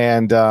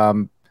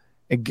and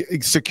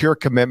secure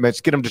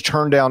commitments, get them to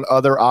turn down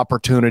other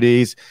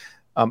opportunities.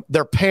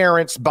 Their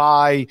parents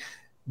buy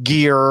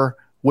gear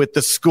with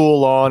the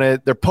school on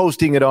it. They're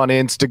posting it on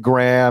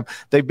Instagram.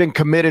 They've been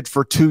committed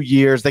for 2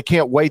 years. They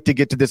can't wait to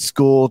get to this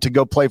school to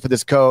go play for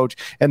this coach.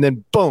 And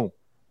then boom,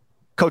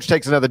 coach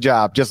takes another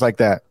job just like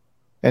that.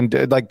 And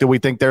do we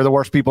think they're the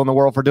worst people in the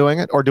world for doing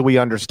it? Or do we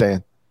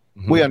understand?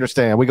 Mm-hmm. We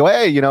understand. We go,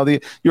 hey, you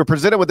were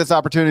presented with this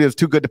opportunity that was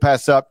too good to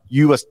pass up.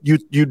 You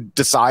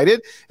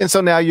decided. And so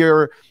now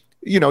you're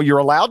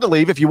allowed to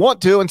leave if you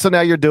want to. And so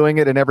now you're doing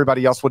it, and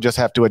everybody else will just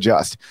have to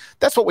adjust.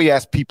 That's what we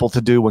ask people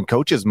to do when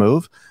coaches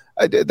move.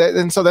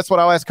 And so that's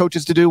what I'll ask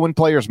coaches to do when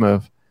players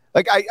move.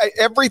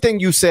 Everything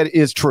you said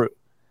is true.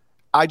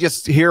 I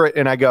just hear it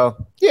and I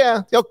go,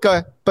 yeah,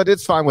 okay, but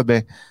it's fine with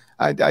me.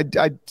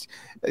 A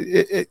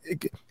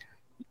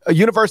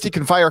university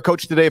can fire a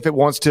coach today if it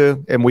wants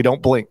to, and we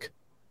don't blink.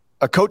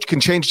 A coach can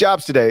change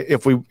jobs today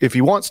if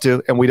he wants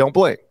to, and we don't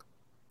blink.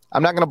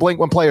 I'm not going to blink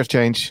when players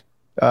change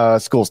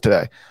schools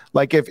today.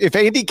 If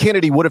Andy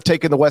Kennedy would have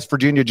taken the West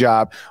Virginia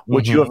job,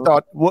 would you have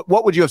thought?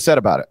 What would you have said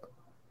about it?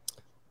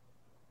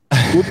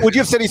 Would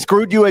you have said he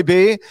screwed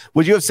UAB?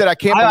 Would you have said, I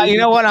can't? You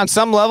know what? On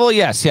some level,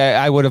 yes.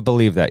 Yeah, I would have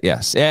believed that.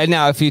 Yes.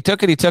 Now, if he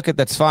took it,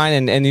 that's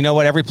fine. And you know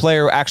what? Every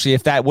player, actually,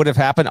 if that would have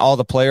happened, all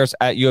the players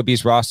at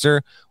UAB's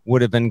roster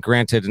would have been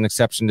granted an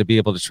exception to be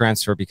able to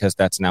transfer, because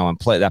that's now in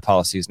play. That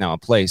policy is now in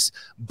place.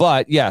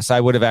 But yes, I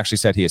would have actually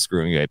said he is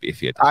screwing UAB if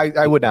he had.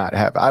 I would not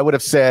have. I would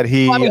have said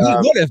he. Well, he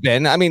would have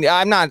been.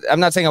 I'm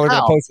not saying I would have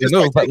been opposed to the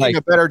move, but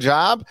a better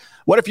job.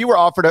 What if you were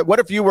offered? What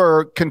if you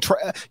were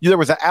there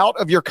was an out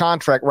of your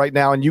contract right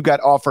now, and you got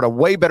offered a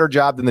way better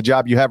job than the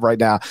job you have right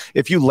now?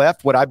 If you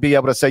left, would I be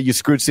able to say you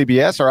screwed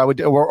CBS,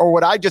 or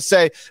would I just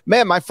say,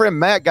 man, my friend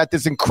Matt got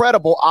this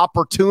incredible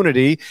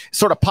opportunity,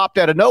 sort of popped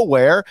out of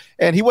nowhere,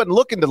 and he wasn't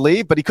looking to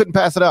leave, but he couldn't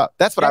pass it up.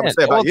 That's what I would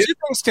say about you. Two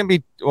things can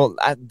be,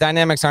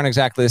 dynamics aren't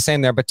exactly the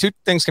same there, but two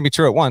things can be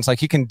true at once.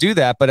 He can do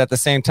that, but at the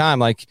same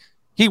time,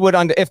 he would,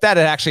 if that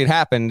had actually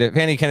happened, if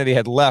Andy Kennedy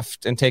had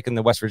left and taken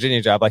the West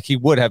Virginia job, he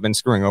would have been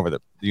screwing over the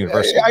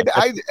university.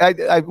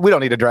 We don't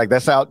need to drag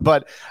this out,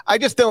 but I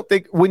just don't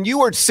think when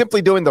you are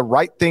simply doing the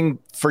right thing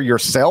for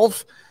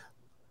yourself,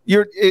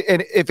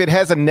 and if it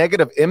has a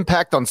negative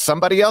impact on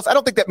somebody else, I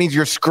don't think that means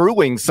you're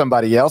screwing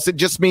somebody else. It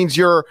just means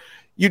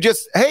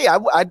hey,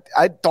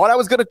 I thought I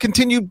was going to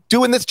continue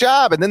doing this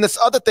job, and then this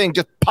other thing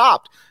just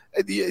popped,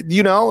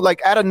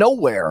 out of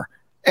nowhere.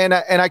 And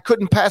I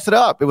couldn't pass it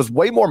up. It was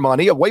way more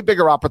money, a way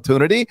bigger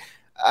opportunity.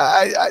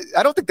 I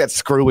don't think that's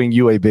screwing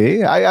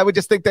UAB. I would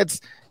just think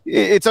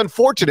it's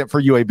unfortunate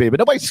for UAB, but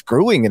nobody's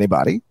screwing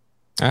anybody.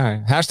 All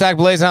right. Hashtag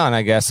Blaze on,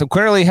 I guess. So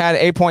Quinerly had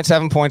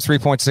 8.7 points,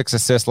 3.6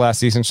 assists last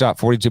season, shot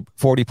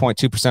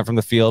 40.2% from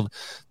the field,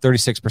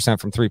 36%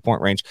 from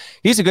 3-point range.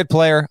 He's a good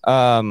player.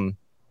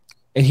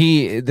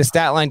 The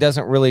stat line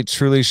doesn't really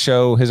truly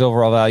show his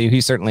overall value. He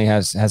certainly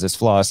has his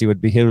flaws. He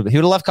would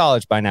have left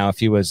college by now if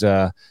he was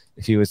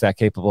that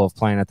capable of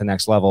playing at the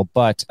next level.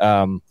 But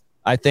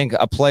I think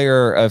a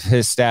player of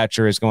his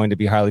stature is going to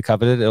be highly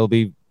coveted. It'll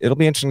be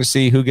interesting to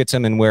see who gets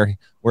him and where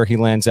he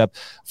lands up.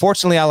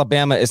 Fortunately,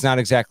 Alabama is not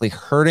exactly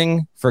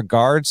hurting for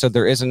guards, so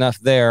there is enough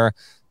there.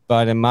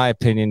 But in my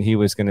opinion, he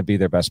was going to be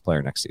their best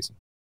player next season.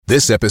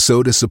 This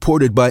episode is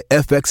supported by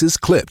FX's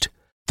Clipped,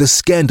 the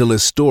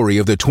scandalous story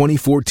of the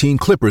 2014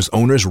 Clippers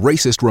owner's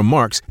racist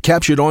remarks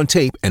captured on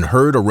tape and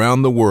heard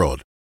around the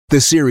world.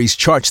 The series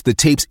charts the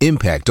tape's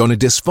impact on a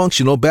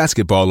dysfunctional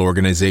basketball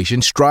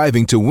organization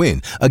striving to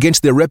win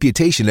against their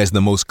reputation as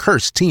the most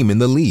cursed team in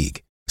the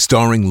league.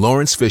 Starring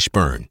Lawrence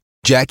Fishburne,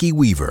 Jackie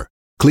Weaver,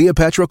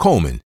 Cleopatra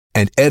Coleman,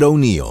 and Ed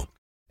O'Neill.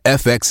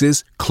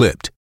 FX's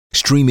Clipped,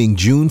 streaming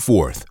June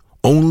 4th,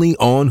 only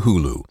on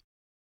Hulu.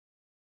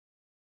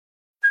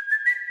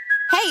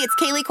 Hey, it's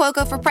Kaylee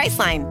Cuoco for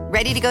Priceline.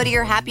 Ready to go to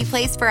your happy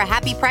place for a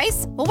happy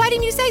price? Well, why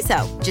didn't you say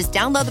so? Just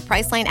download the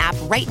Priceline app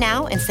right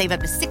now and save up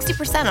to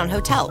 60% on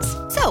hotels.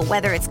 So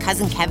whether it's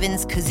Cousin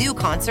Kevin's Kazoo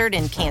Concert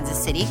in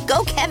Kansas City,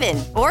 go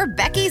Kevin, or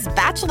Becky's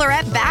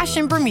Bachelorette Bash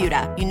in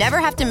Bermuda, you never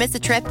have to miss a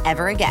trip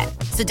ever again.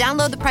 So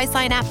download the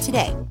Priceline app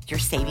today. Your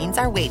savings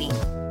are waiting.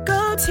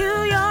 Go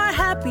to your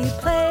happy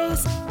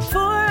place for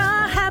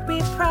a happy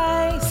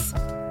price.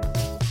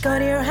 Go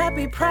to your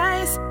happy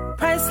price,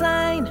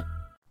 Priceline.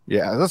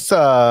 Yeah, let's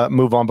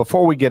move on.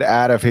 Before we get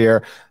out of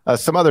here,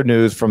 some other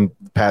news from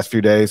the past few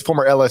days.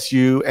 Former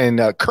LSU and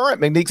current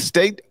McNeese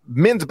State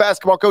men's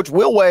basketball coach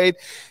Will Wade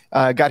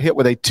got hit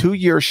with a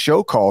 2-year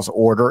show cause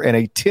order and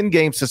a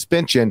 10-game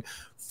suspension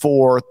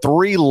for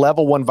 3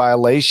 level 1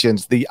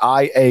 violations. The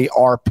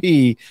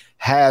IARP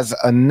has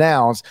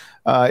announced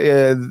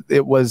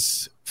it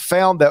was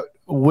found that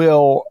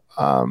Will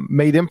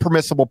made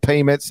impermissible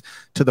payments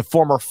to the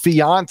former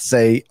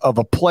fiance of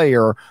a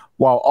player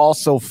while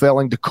also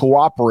failing to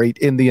cooperate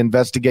in the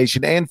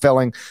investigation and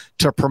failing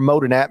to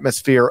promote an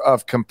atmosphere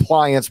of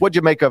compliance. What'd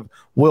you make of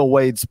Will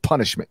Wade's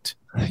punishment?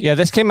 Yeah,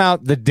 this came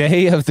out the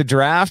day of the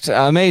draft.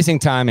 Amazing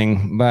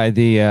timing by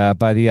the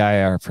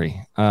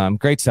IRP.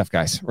 Great stuff,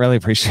 guys. Really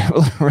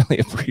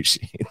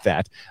appreciate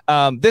that.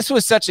 This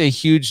was such a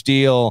huge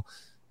deal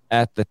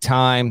at the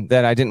time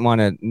that I didn't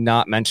want to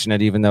not mention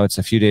it, even though it's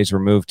a few days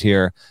removed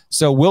here.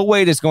 So Will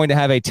Wade is going to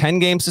have a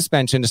 10-game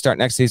suspension to start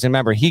next season.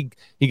 Remember, he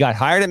got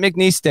hired at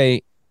McNeese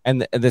State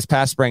and this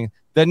past spring.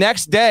 The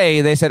next day,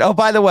 they said, "Oh,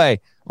 by the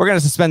way, we're going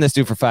to suspend this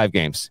dude for 5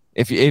 games."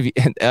 If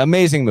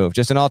amazing move,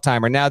 just an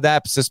all-timer. Now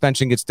that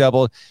suspension gets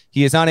doubled.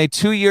 He is on a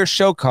 2-year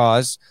show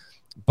cause,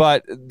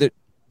 but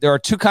there are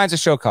 2 kinds of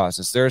show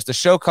causes. There's the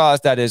show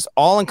cause that is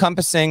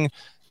all-encompassing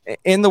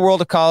in the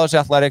world of college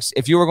athletics.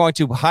 If you were going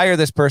to hire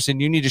this person,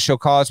 you need to show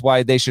cause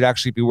why they should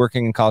actually be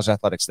working in college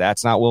athletics.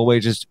 That's not Will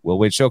Wade's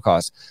show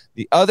cause.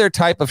 The other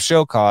type of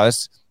show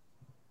cause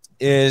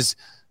is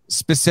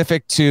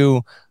specific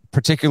to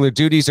particular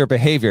duties or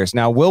behaviors.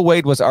 Now, Will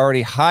Wade was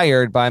already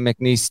hired by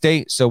McNeese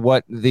State. So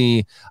what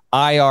the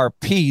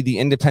IRP, the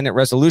Independent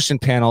Resolution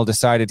Panel,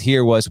 decided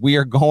here was we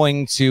are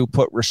going to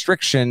put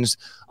restrictions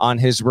on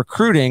his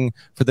recruiting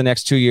for the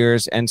next 2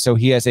 years. And so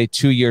he has a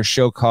 2-year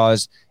show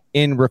cause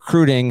in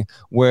recruiting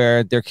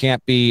where there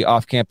can't be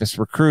off-campus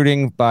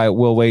recruiting by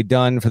Will Wade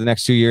done for the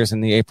next 2 years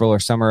in the April or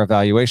summer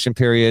evaluation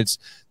periods.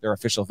 There are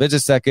official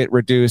visits that get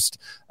reduced.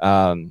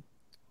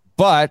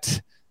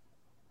 But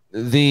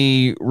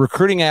the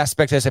recruiting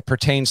aspect as it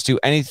pertains to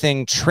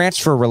anything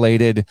transfer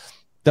related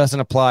doesn't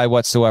apply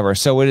whatsoever.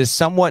 So it is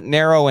somewhat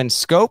narrow in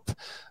scope.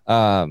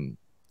 And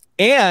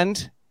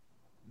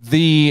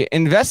the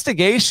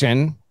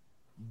investigation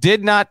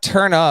did not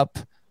turn up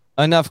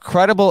enough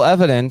credible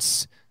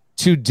evidence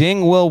to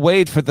ding Will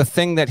Wade for the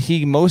thing that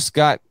he most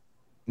got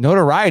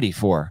notoriety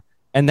for.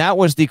 And that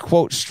was the,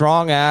 quote,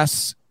 strong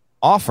ass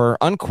offer,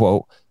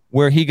 unquote,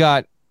 where he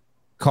got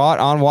caught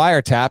on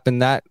wiretap,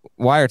 and that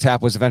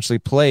wiretap was eventually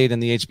played in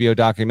the HBO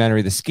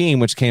documentary The Scheme,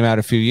 which came out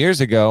a few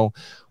years ago,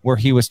 where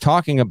he was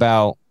talking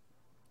about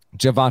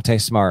Javonte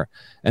Smart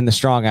and the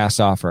strong ass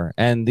offer.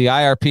 And the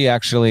IRP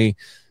actually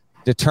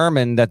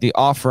determined that the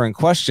offer in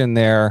question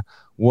there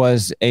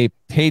was a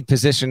paid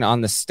position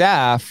on the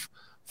staff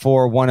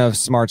for one of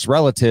Smart's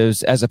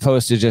relatives, as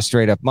opposed to just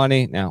straight up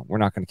money. Now, we're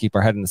not going to keep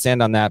our head in the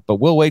sand on that, but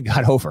Will Wade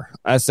got over.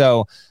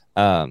 So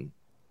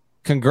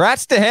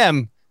congrats to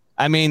him.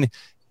 I mean,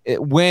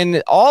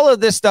 when all of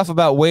this stuff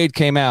about Wade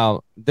came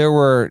out, there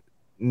were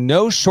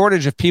no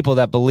shortage of people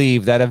that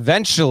believed that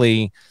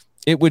eventually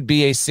it would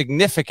be a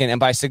significant, and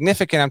by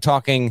significant, I'm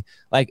talking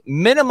like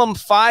minimum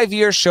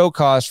 5-year show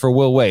cause for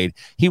Will Wade.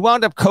 He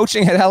wound up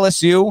coaching at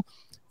LSU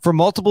for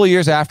multiple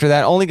years after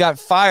that, only got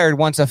fired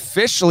once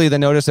officially the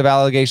notice of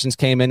allegations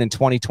came in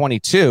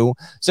 2022.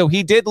 So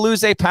he did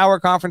lose a power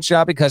conference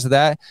job because of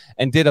that,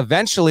 and did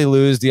eventually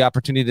lose the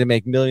opportunity to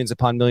make millions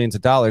upon millions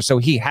of dollars. So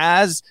he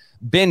has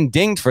been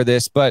dinged for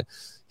this, but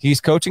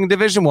he's coaching in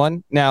Division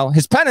I. Now,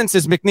 his penance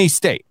is McNeese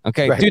State.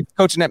 Okay, right. He's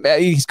coaching at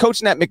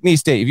McNeese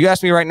State. If you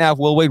ask me right now if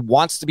Will Wade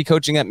wants to be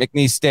coaching at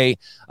McNeese State,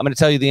 I'm going to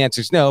tell you the answer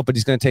is no, but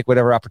he's going to take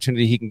whatever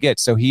opportunity he can get.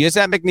 So he is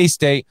at McNeese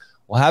State.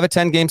 Will have a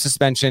 10-game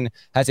suspension,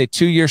 has a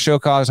 2-year show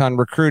cause on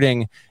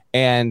recruiting,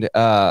 and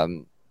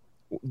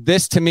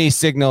this to me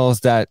signals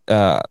that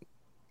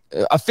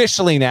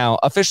officially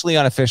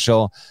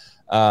unofficial,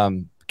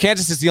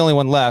 Kansas is the only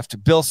one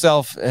left. Bill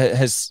Self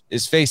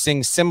is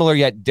facing similar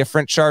yet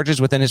different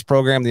charges within his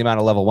program, the amount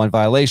of level 1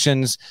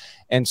 violations,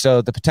 and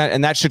so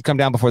and that should come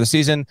down before the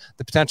season.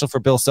 The potential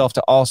for Bill Self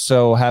to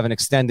also have an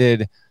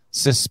extended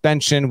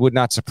suspension would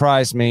not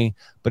surprise me.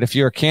 But if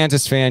you're a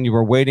Kansas fan, you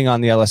were waiting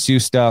on the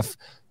LSU stuff,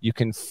 you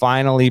can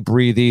finally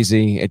breathe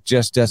easy. It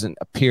just doesn't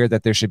appear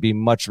that there should be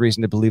much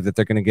reason to believe that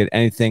they're going to get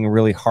anything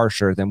really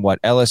harsher than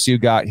what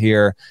LSU got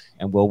here.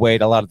 And we'll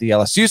wait. A lot of the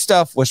LSU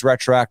stuff was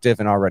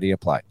retroactive and already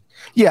applied.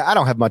 Yeah, I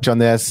don't have much on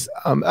this.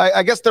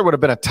 I guess there would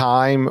have been a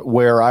time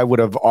where I would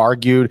have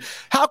argued,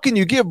 how can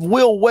you give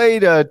Will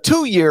Wade a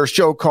 2-year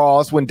show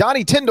cause when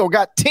Donnie Tyndall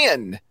got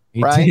 10?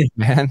 He did,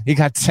 man. He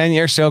got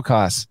 10-year show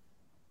cause.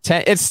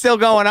 It's still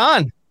going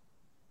on.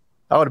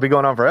 Oh, it'd be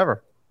going on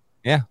forever.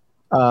 Yeah.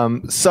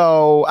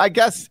 So I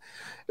guess,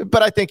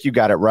 but I think you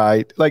got it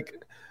right. Like,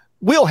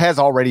 Will has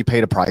already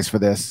paid a price for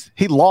this.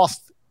 He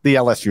lost the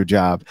LSU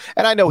job,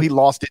 and I know he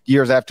lost it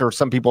years after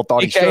some people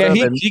thought he should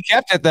have. He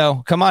kept it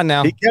though. Come on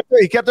now. He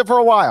kept it for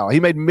a while.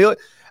 He made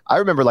I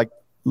remember like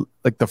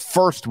the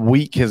first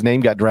week his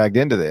name got dragged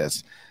into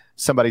this.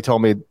 Somebody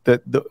told me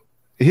that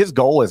his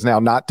goal is now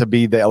not to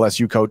be the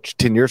LSU coach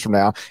 10 years from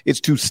now. It's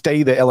to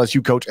stay the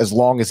LSU coach as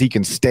long as he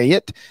can stay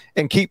it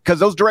and because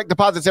those direct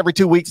deposits every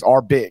 2 weeks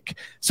are big.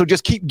 So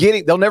just keep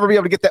getting, they'll never be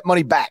able to get that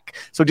money back.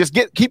 So just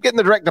keep getting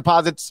the direct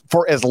deposits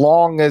for as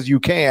long as you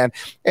can.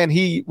 And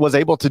he was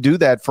able to do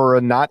that for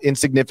a not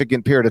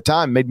insignificant period of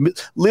time, made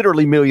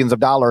literally millions of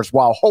dollars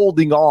while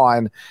holding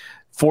on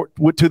to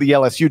the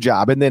LSU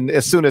job. And then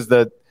as soon as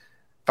if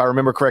I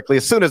remember correctly,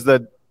 as soon as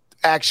the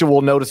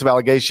actual notice of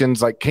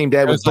allegations came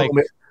down, it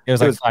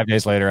was 5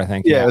 days later, I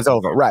think. Yeah, it was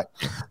over. Right.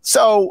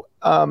 So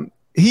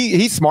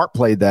he smart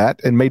played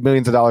that and made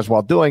millions of dollars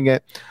while doing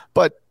it.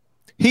 But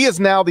he is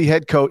now the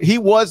head coach. He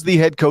was the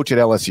head coach at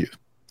LSU.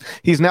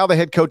 He's now the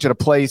head coach at a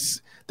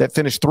place that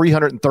finished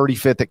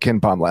 335th at Ken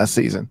Pom last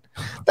season.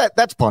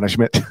 That's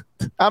punishment.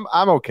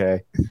 I'm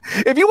okay.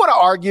 If you want to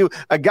argue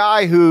a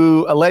guy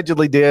who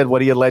allegedly did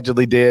what he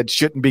allegedly did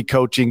shouldn't be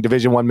coaching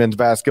Division I men's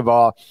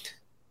basketball,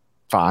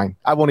 fine.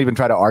 I won't even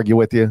try to argue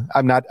with you.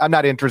 I'm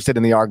not interested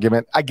in the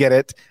argument. I get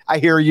it. I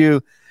hear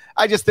you.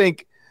 I just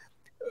think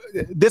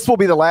this will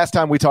be the last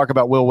time we talk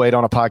about Will Wade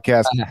on a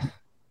podcast.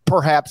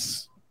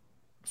 Perhaps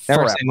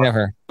never say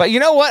never. But you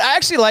know what? I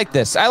actually like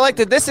this. I like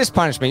that this is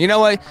punishment. You know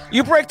what?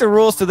 You break the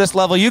rules to this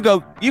level, you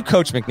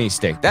coach McNeese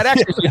State. That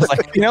actually feels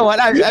like, you know what?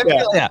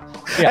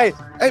 Hey,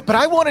 but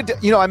I wanted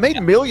to, I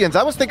made millions.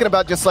 I was thinking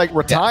about just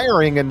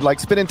retiring and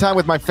spending time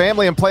with my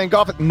family and playing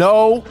golf.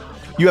 No,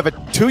 you have a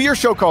 2-year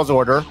show cause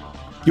order.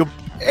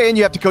 And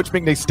you have to coach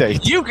McNeese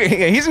State.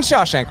 He's in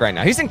Shawshank right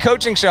now. He's in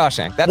coaching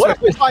Shawshank. That's what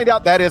if we find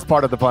out that is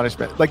part of the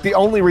punishment? The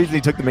only reason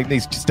he took the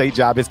McNeese State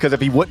job is because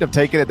if he wouldn't have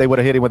taken it, they would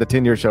have hit him with a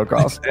 10-year show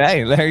cause.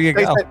 Hey, there you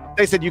go.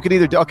 They said you can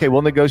either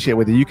we'll negotiate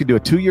with you. You can do a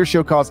 2-year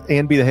show cause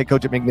and be the head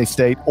coach at McNeese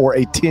State, or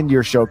a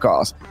 10-year show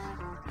cause.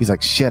 He's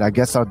like, shit, I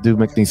guess I'll do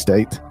McNeese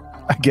State.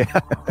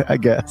 I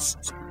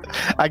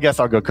guess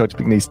I'll go coach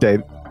McNeese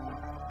State.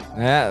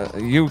 Yeah,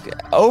 you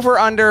over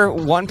under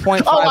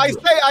 1.5. Oh,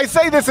 I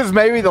say this is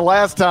maybe the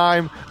last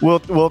time we'll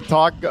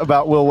talk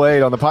about Will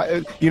Wade on the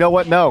pod. You know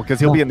what? No, because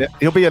he'll be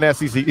an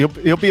SEC.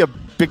 He'll be a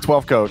Big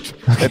 12 coach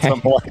at some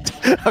point.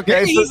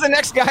 Okay, maybe he's the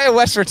next guy at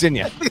West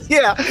Virginia.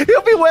 Yeah,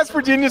 he'll be West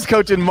Virginia's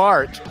coach in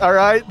March. All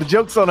right, the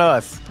joke's on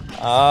us.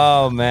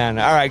 Oh man!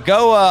 All right,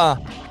 go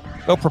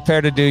prepare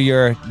to do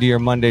your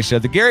Monday show,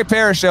 the Gary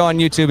Parrish Show on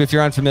YouTube. If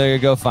you're unfamiliar,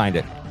 go find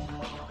it.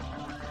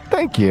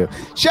 Thank you.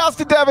 Shouts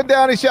to Devin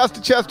Downey. Shouts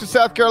to Chester,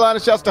 South Carolina.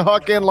 Shouts to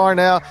Huck and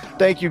Larnell.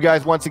 Thank you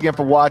guys once again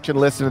for watching and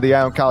listening to the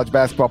Eye on College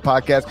Basketball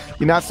Podcast. If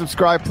you're not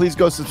subscribed, please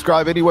go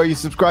subscribe anywhere you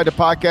subscribe to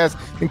podcasts,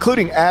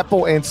 including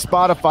Apple and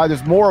Spotify.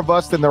 There's more of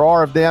us than there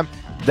are of them.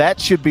 That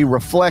should be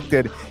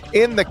reflected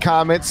in the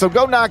comments. So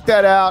go knock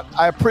that out.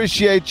 I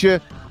appreciate you.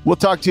 We'll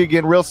talk to you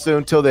again real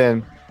soon. Till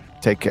then,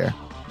 take care.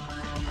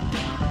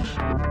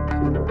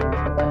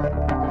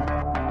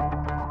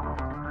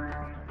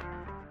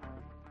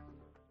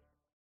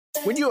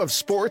 When you have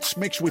sports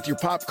mixed with your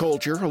pop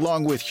culture,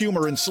 along with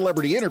humor and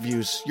celebrity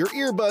interviews, your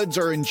earbuds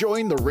are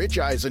enjoying The Rich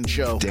Eisen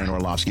Show. Dan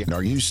Orlovsky,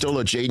 are you still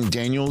a Jaden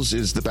Daniels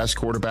is the best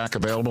quarterback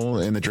available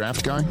in the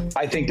draft guy?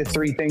 I think the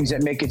three things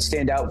that make it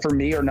stand out for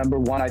me are, number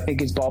one, I think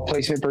his ball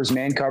placement versus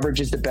man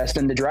coverage is the best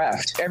in the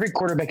draft. Every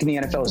quarterback in the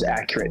NFL is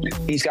accurate.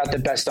 He's got the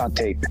best on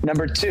tape.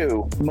 Number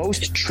two,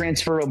 most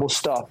transferable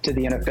stuff to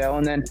the NFL.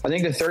 And then I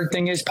think the third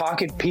thing is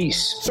pocket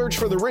peace. Search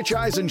for The Rich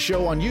Eisen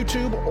Show on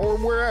YouTube or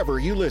wherever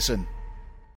you listen.